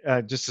me,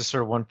 just as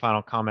sort of one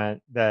final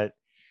comment, that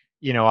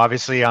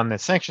obviously on the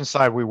sanction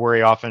side, we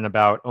worry often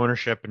about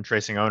ownership and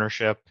tracing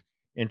ownership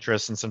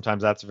interests, and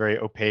sometimes that's very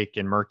opaque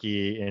and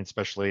murky, and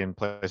especially in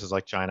places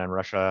like China and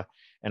Russia.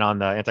 And on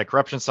the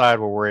anti-corruption side,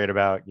 we're worried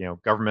about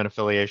government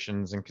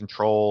affiliations and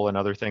control and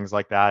other things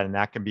like that, and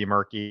that can be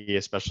murky,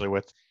 especially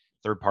with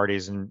third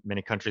parties in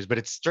many countries. But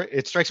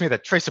it strikes me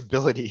that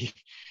traceability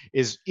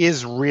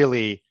is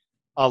really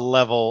a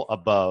level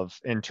above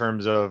in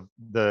terms of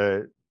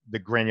the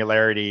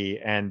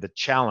granularity and the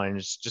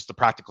challenge, just the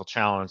practical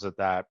challenge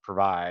that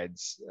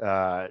provides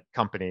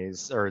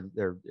companies, or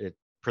it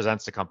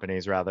presents to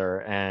companies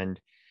rather. And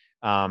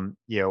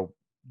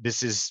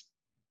this is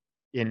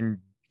in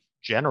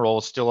general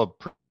still a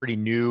pretty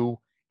new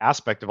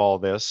aspect of all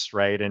this,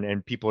 right?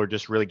 And people are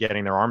just really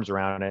getting their arms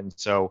around it. And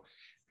so,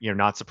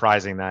 not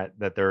surprising that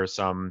there are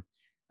some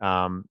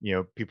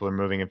people are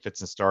moving in fits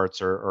and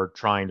starts, or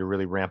trying to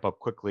really ramp up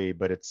quickly,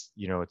 but it's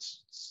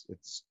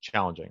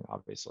challenging,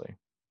 obviously.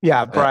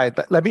 Yeah, Brian,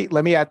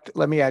 let me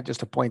add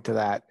just a point to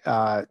that.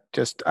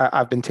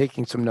 I've been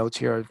taking some notes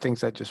here,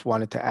 things I just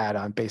wanted to add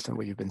on based on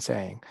what you've been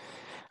saying.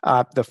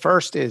 The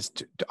first is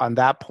on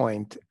that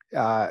point,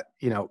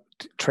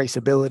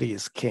 traceability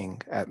is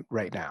king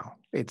right now.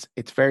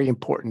 It's very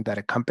important that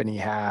a company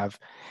have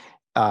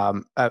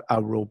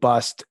a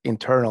robust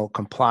internal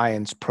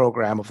compliance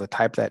program of the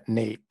type that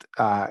Nate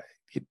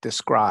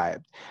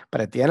described.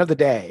 But at the end of the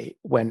day,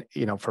 when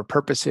for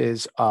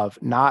purposes of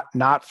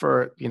not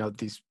for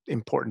these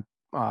important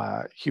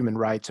human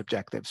rights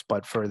objectives,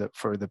 but for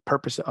the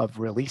purpose of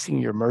releasing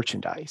your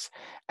merchandise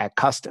at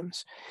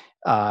customs,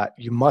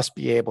 you must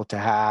be able to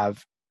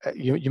have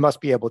you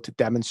must be able to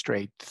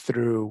demonstrate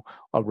through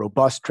a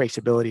robust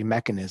traceability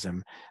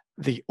mechanism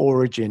the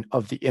origin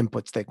of the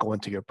inputs that go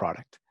into your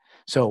product.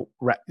 So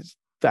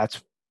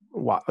that's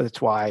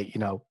why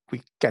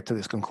we get to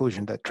this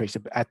conclusion that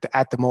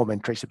at the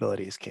moment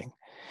traceability is king.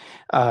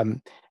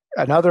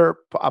 Another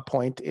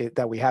point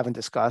that we haven't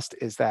discussed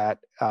is that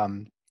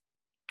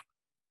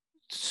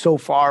so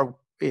far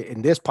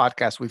in this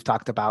podcast we've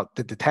talked about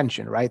the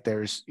detention, right?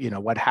 There's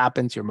what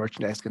happens, your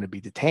merchandise is going to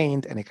be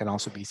detained and it can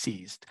also be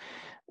seized.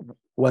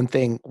 One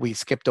thing I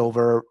skipped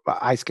over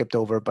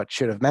but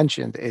should have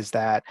mentioned is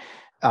that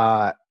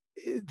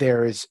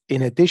there is,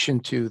 in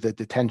addition to the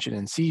detention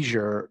and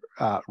seizure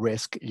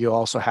risk, you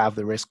also have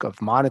the risk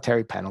of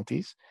monetary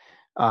penalties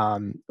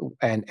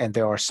And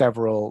there are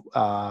several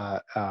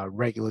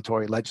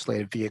regulatory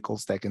legislative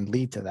vehicles that can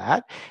lead to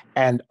that,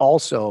 and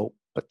also,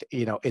 but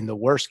in the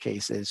worst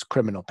cases,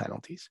 criminal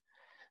penalties.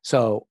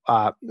 So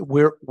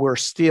we're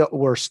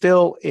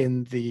still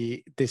in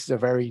the, this is a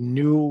very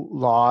new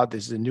law.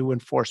 This is a new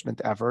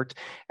enforcement effort,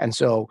 and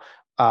so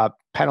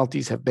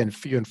penalties have been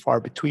few and far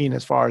between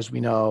as far as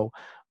we know.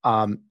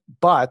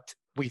 But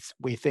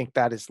we think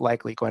that is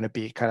likely going to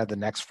be kind of the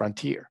next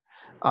frontier.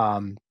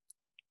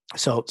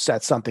 So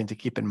that's something to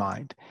keep in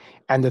mind.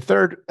 And the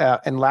third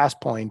and last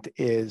point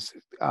is,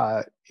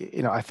 I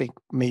think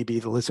maybe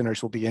the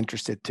listeners will be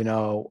interested to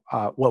know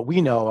what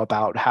we know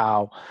about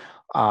how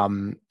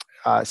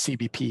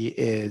CBP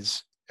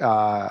is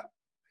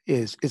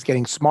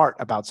getting smart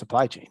about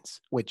supply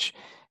chains, which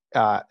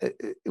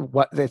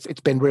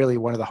it's been really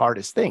one of the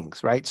hardest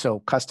things, right? So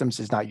customs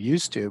is not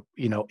used to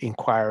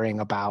inquiring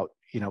about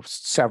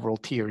several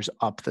tiers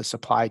up the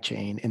supply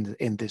chain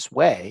in this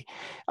way,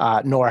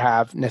 nor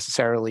have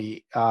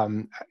necessarily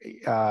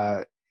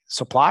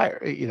supplier,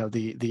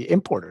 the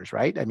importers,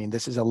 right? I mean,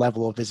 this is a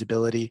level of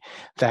visibility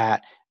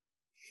that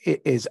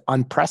is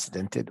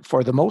unprecedented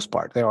for the most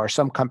part. There are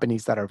some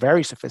companies that are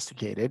very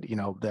sophisticated,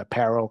 the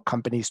apparel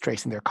companies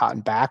tracing their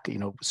cotton back,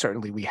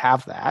 certainly we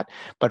have that.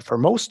 But for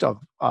most of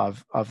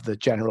the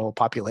general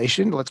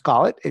population, let's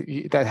call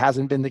it, that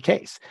hasn't been the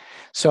case.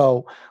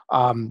 So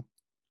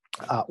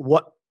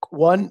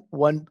one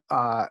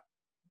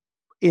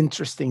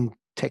interesting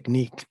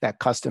technique that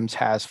customs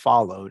has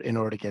followed in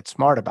order to get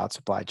smart about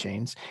supply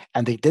chains,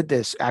 and they did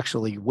this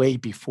actually way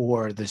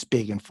before this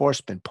big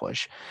enforcement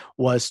push,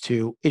 was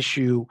to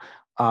issue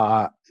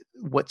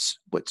what's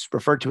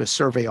referred to as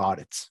survey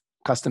audits.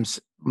 Customs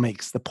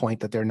makes the point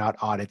that they're not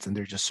audits and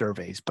they're just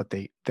surveys, but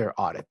they're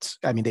audits.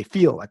 I mean, they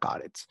feel like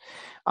audits.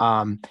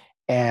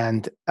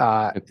 And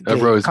it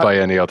arose by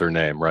any other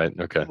name, right?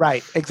 Okay.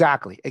 Right,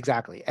 exactly.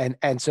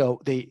 And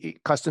so the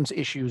customs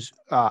issues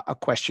a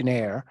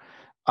questionnaire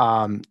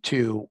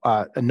to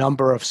a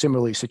number of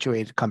similarly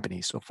situated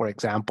companies. So, for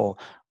example,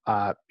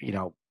 all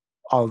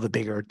of the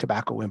bigger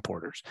tobacco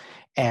importers,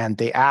 and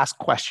they ask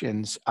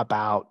questions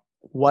about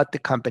what the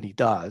company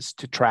does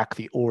to track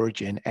the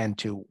origin and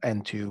to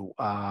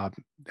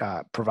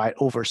provide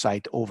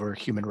oversight over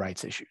human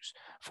rights issues,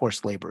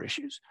 forced labor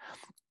issues,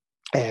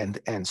 and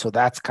so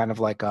that's kind of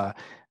like a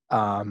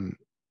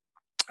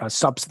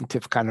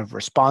substantive kind of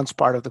response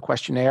part of the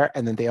questionnaire.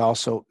 And then they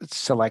also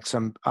select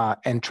some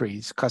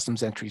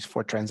customs entries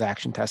for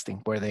transaction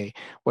testing, where they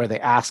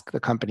ask the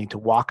company to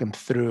walk them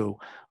through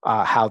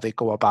how they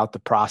go about the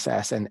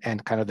process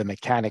and kind of the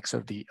mechanics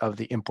of the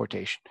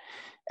importation.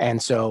 And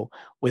so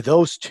with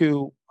those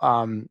two,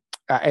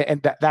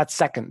 and that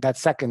second,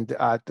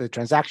 the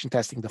transaction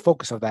testing, the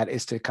focus of that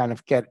is to kind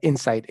of get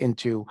insight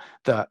into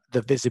the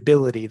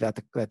visibility that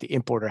the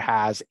importer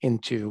has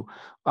into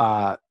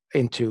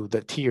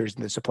the tiers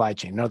in the supply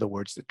chain. In other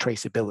words, the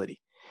traceability.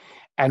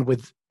 And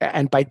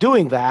by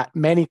doing that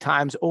many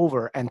times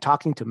over and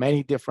talking to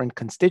many different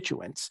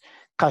constituents,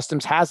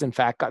 customs has in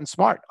fact gotten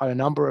smart on a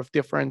number of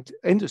different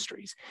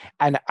industries.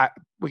 And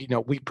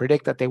we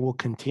predict that they will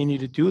continue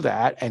to do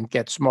that and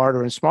get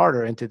smarter and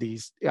smarter into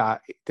these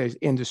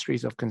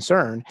industries of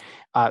concern,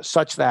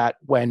 such that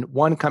when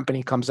one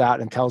company comes out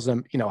and tells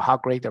them, how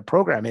great their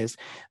program is,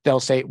 they'll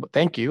say, well,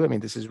 thank you. I mean,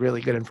 this is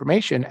really good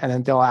information. And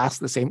then they'll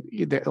ask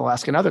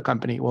another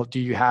company, well, do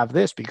you have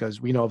this?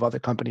 Because we know of other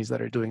companies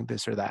that are doing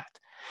this or that.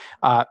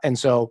 And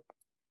so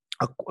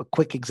a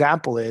quick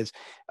example is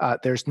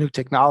there's new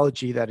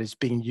technology that is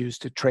being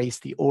used to trace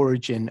the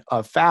origin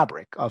of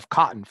fabric, of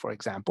cotton, for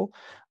example.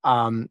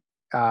 And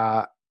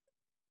that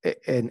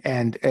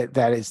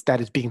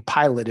is being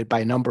piloted by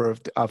a number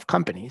of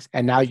companies.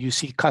 And now you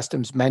see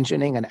customs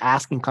mentioning and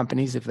asking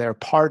companies if they're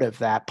part of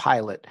that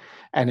pilot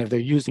and if they're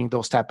using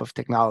those type of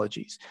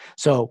technologies.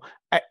 So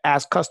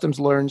as customs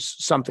learns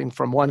something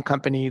from one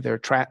company, they're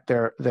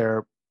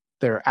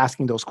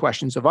asking those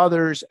questions of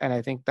others. And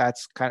I think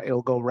that's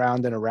it'll go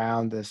round and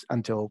around this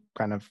until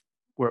kind of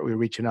where we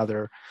reach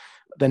the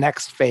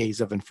next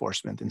phase of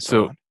enforcement and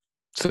so on.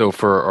 So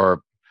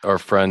for our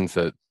friends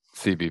at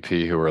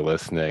CBP who are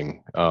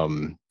listening,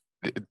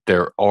 they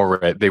were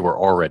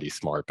already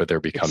smart, but they're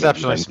becoming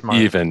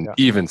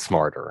even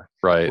smarter,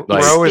 right?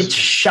 It's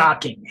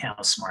shocking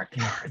how smart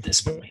they are at this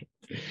point.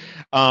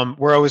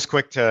 We're always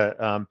quick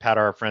to pat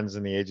our friends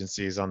in the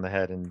agencies on the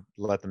head and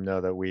let them know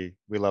that we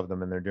love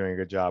them and they're doing a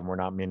good job. And we're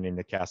not meaning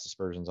to cast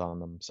aspersions on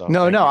them. So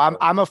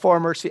I'm a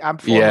former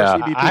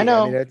CBP. I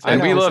know,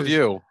 and we love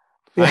you.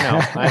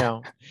 I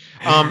know.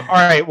 All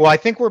right. Well, I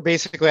think we're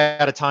basically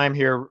out of time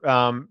here.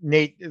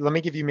 Nate, let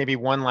me give you maybe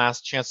one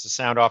last chance to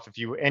sound off. If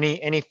you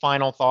any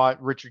final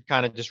thought. Richard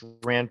kind of just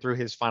ran through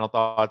his final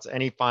thoughts.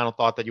 Any final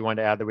thought that you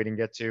wanted to add that we didn't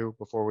get to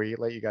before we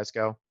let you guys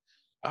go?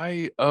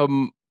 I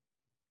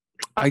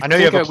know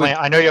you have a plane.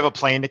 I know you have a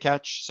plane to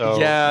catch. So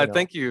yeah,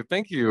 thank you.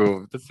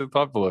 That's so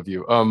thoughtful of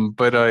you.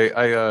 But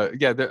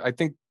I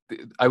think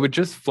I would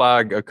just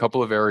flag a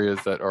couple of areas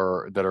that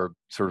are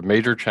sort of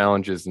major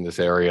challenges in this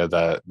area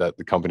that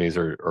the companies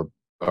are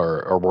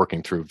are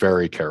working through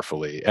very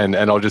carefully. And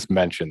I'll just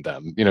mention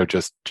them,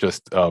 just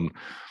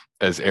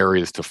as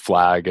areas to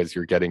flag as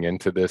you're getting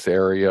into this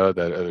area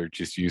that are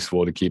just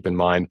useful to keep in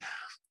mind.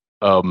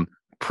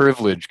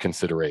 Privilege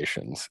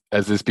considerations,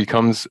 as this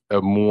becomes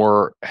a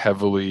more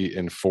heavily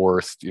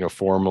enforced,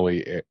 formal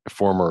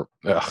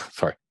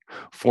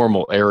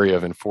area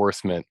of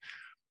enforcement.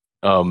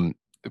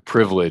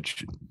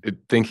 Privilege,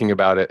 thinking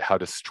about it, how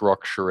to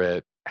structure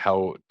it,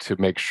 how to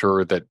make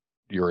sure that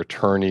your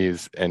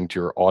attorneys and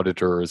your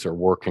auditors are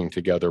working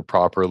together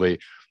properly.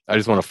 I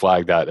just want to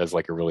flag that as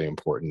like a really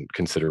important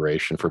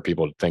consideration for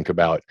people to think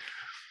about.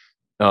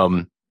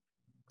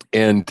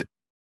 And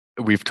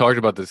we've talked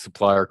about the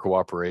supplier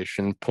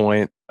cooperation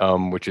point,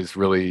 which is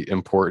really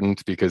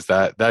important, because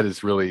that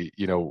is really,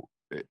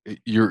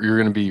 you're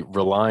going to be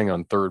relying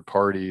on third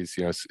parties,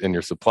 in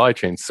your supply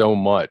chain so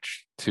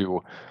much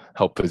to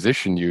help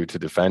position you to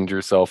defend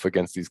yourself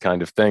against these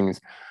kind of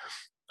things,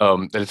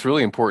 that it's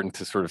really important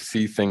to sort of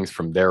see things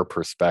from their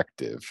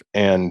perspective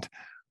and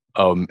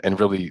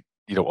really,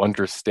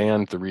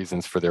 understand the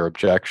reasons for their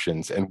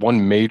objections. And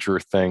one major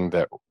thing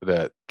that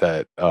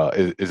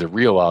is a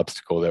real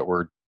obstacle that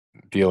we're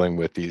dealing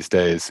with these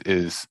days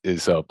is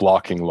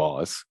blocking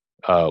laws,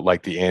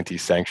 like the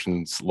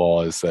anti-sanctions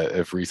laws that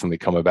have recently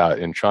come about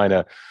in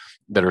China,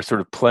 that are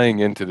sort of playing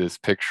into this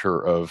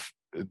picture of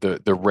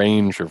the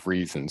range of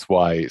reasons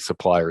why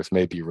suppliers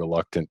may be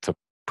reluctant to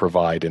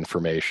provide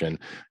information,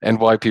 and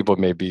why people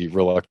may be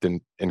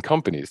reluctant in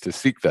companies to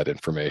seek that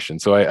information.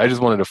 So I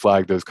just wanted to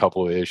flag those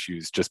couple of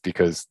issues, just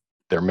because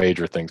they're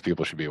major things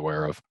people should be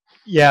aware of.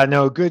 Yeah,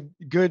 no,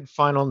 good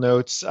final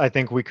notes. I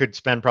think we could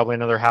spend probably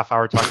another half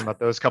hour talking about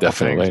those couple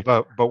Definitely.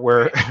 things,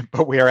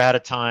 but we are out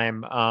of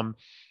time.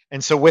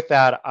 And so with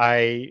that,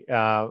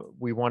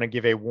 we want to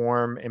give a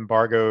warm,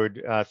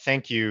 embargoed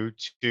thank you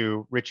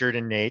to Richard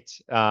and Nate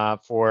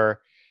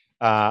for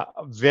a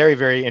very,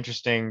 very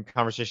interesting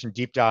conversation,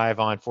 deep dive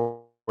on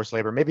forced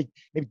labor. Maybe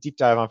deep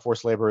dive on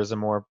forced labor is a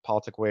more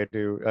politic way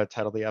to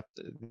title the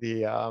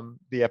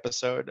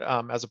episode,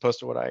 as opposed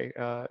to what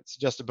I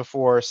suggested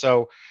before.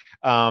 So,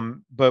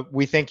 but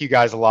we thank you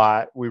guys a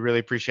lot. We really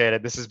appreciate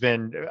it. This has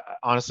been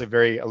honestly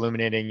very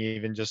illuminating.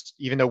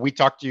 Even though we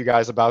talk to you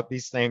guys about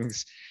these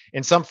things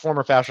in some form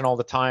or fashion all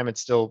the time,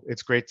 it's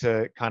great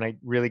to kind of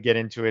really get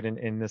into it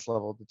in this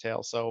level of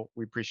detail. So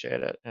we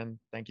appreciate it, and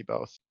thank you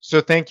both.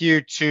 So thank you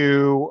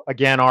to,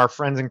 again, our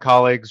friends and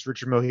colleagues,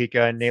 Richard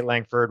Mojica and Nate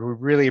Langford. We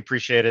really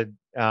appreciated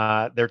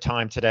their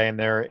time today and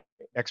their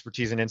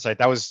expertise and insight.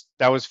 That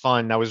was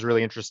fun. That was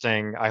really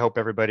interesting. I hope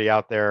everybody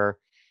out there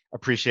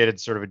appreciated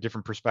sort of a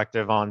different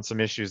perspective on some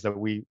issues that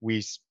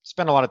we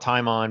spend a lot of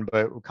time on,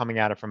 but we're coming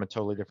at it from a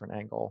totally different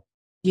angle.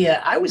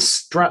 Yeah, I was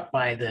struck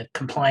by the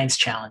compliance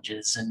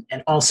challenges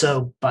and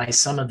also by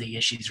some of the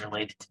issues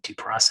related to due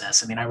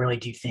process. I mean, I really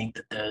do think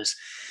that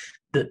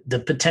the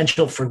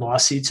potential for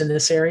lawsuits in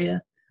this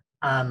area,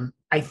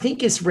 I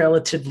think, is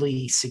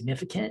relatively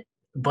significant.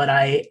 But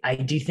I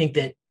do think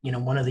that,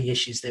 one of the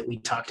issues that we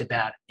talked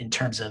about in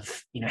terms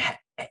of,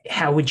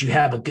 how would you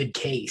have a good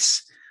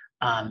case,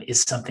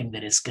 is something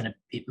that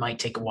it might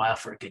take a while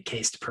for a good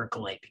case to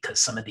percolate, because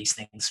some of these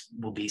things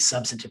will be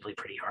substantively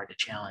pretty hard to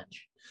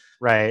challenge.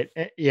 Right.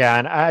 Yeah.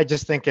 And I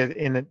just think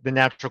in the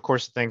natural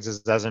course of things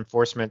is, as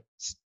enforcement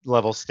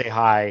levels stay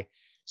high,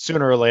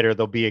 sooner or later,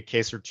 there'll be a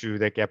case or two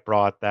that get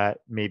brought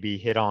that maybe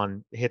hit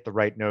the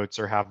right notes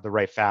or have the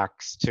right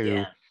facts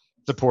to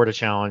support a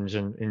challenge.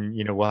 And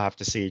we'll have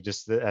to see,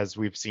 just as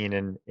we've seen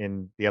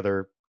in the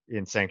other,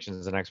 in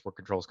sanctions and export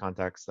controls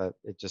context, that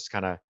it just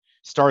kind of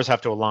stars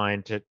have to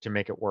align to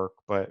make it work.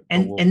 But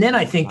then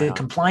I think the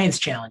compliance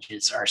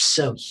challenges are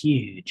so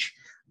huge,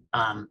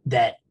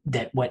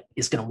 that what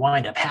is going to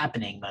wind up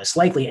happening most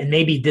likely, and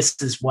maybe this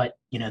is what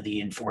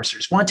the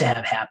enforcers want to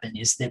have happen,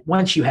 is that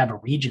once you have a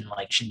region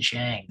like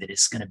Xinjiang that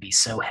is going to be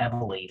so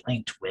heavily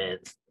linked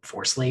with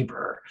forced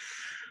labor,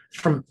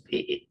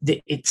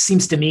 it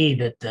seems to me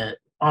that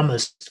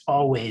almost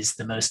always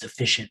the most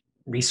efficient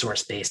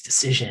resource-based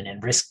decision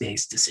and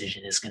risk-based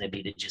decision is going to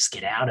be to just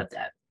get out of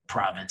that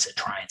province and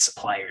try and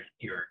supply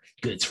your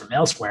goods from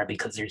elsewhere,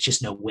 because there's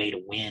just no way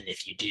to win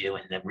if you do,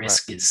 and the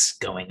risk is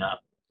going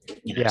up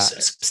so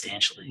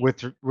substantially.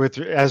 With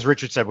as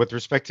Richard said, with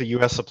respect to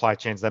U.S. supply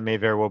chains, that may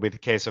very well be the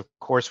case. Of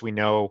course, we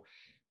know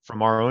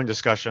from our own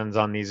discussions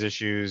on these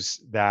issues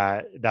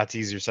that that's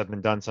easier said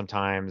than done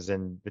sometimes,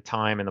 and the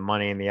time and the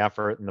money and the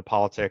effort and the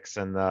politics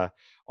and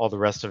all the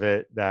rest of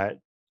it that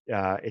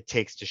it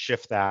takes to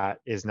shift that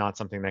is not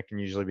something that can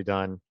usually be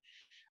done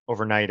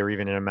overnight or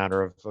even in a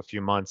matter of a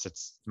few months.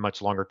 It's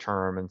much longer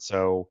term, and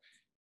so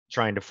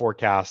trying to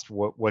forecast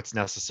what's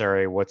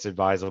necessary, what's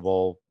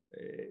advisable,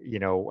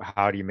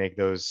 how do you make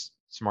those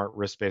smart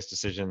risk-based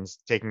decisions,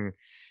 taking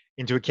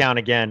into account,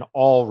 again,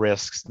 all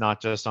risks, not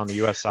just on the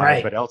U.S.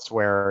 side, but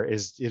elsewhere,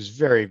 is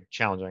very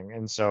challenging.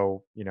 And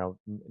so,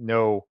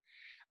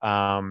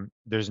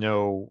 there's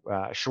no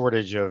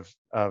shortage of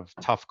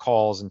tough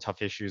calls and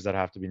tough issues that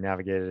have to be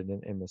navigated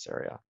in this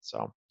area.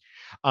 So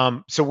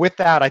with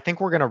that, I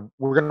think we're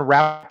gonna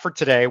wrap for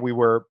today. We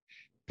were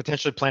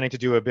potentially planning to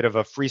do a bit of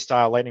a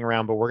freestyle lightning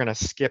round, but we're going to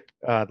skip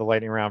the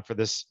lightning round for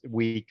this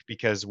week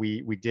because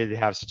we did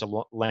have such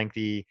a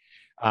lengthy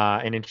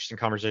and interesting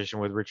conversation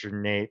with Richard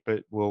and Nate.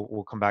 But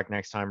we'll come back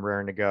next time,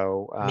 raring to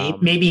go.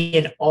 Maybe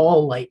an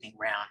all lightning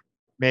round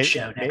May-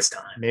 show next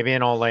time. Maybe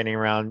an all lightning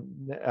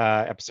round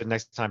episode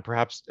next time.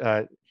 Perhaps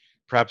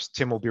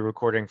Tim will be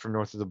recording from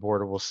north of the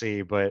border. We'll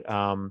see. But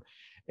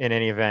in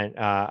any event,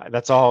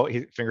 that's all.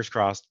 Fingers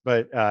crossed.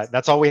 But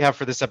that's all we have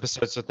for this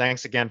episode. So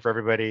thanks again for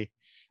everybody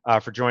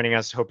for joining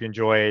us. Hope you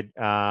enjoyed.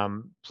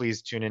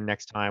 Please tune in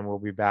next time. We'll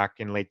be back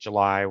in late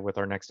July with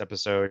our next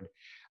episode.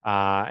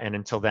 And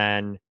until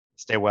then,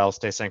 stay well,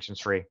 stay sanctions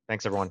free.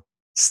 Thanks, everyone.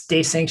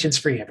 Stay sanctions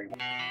free, everyone.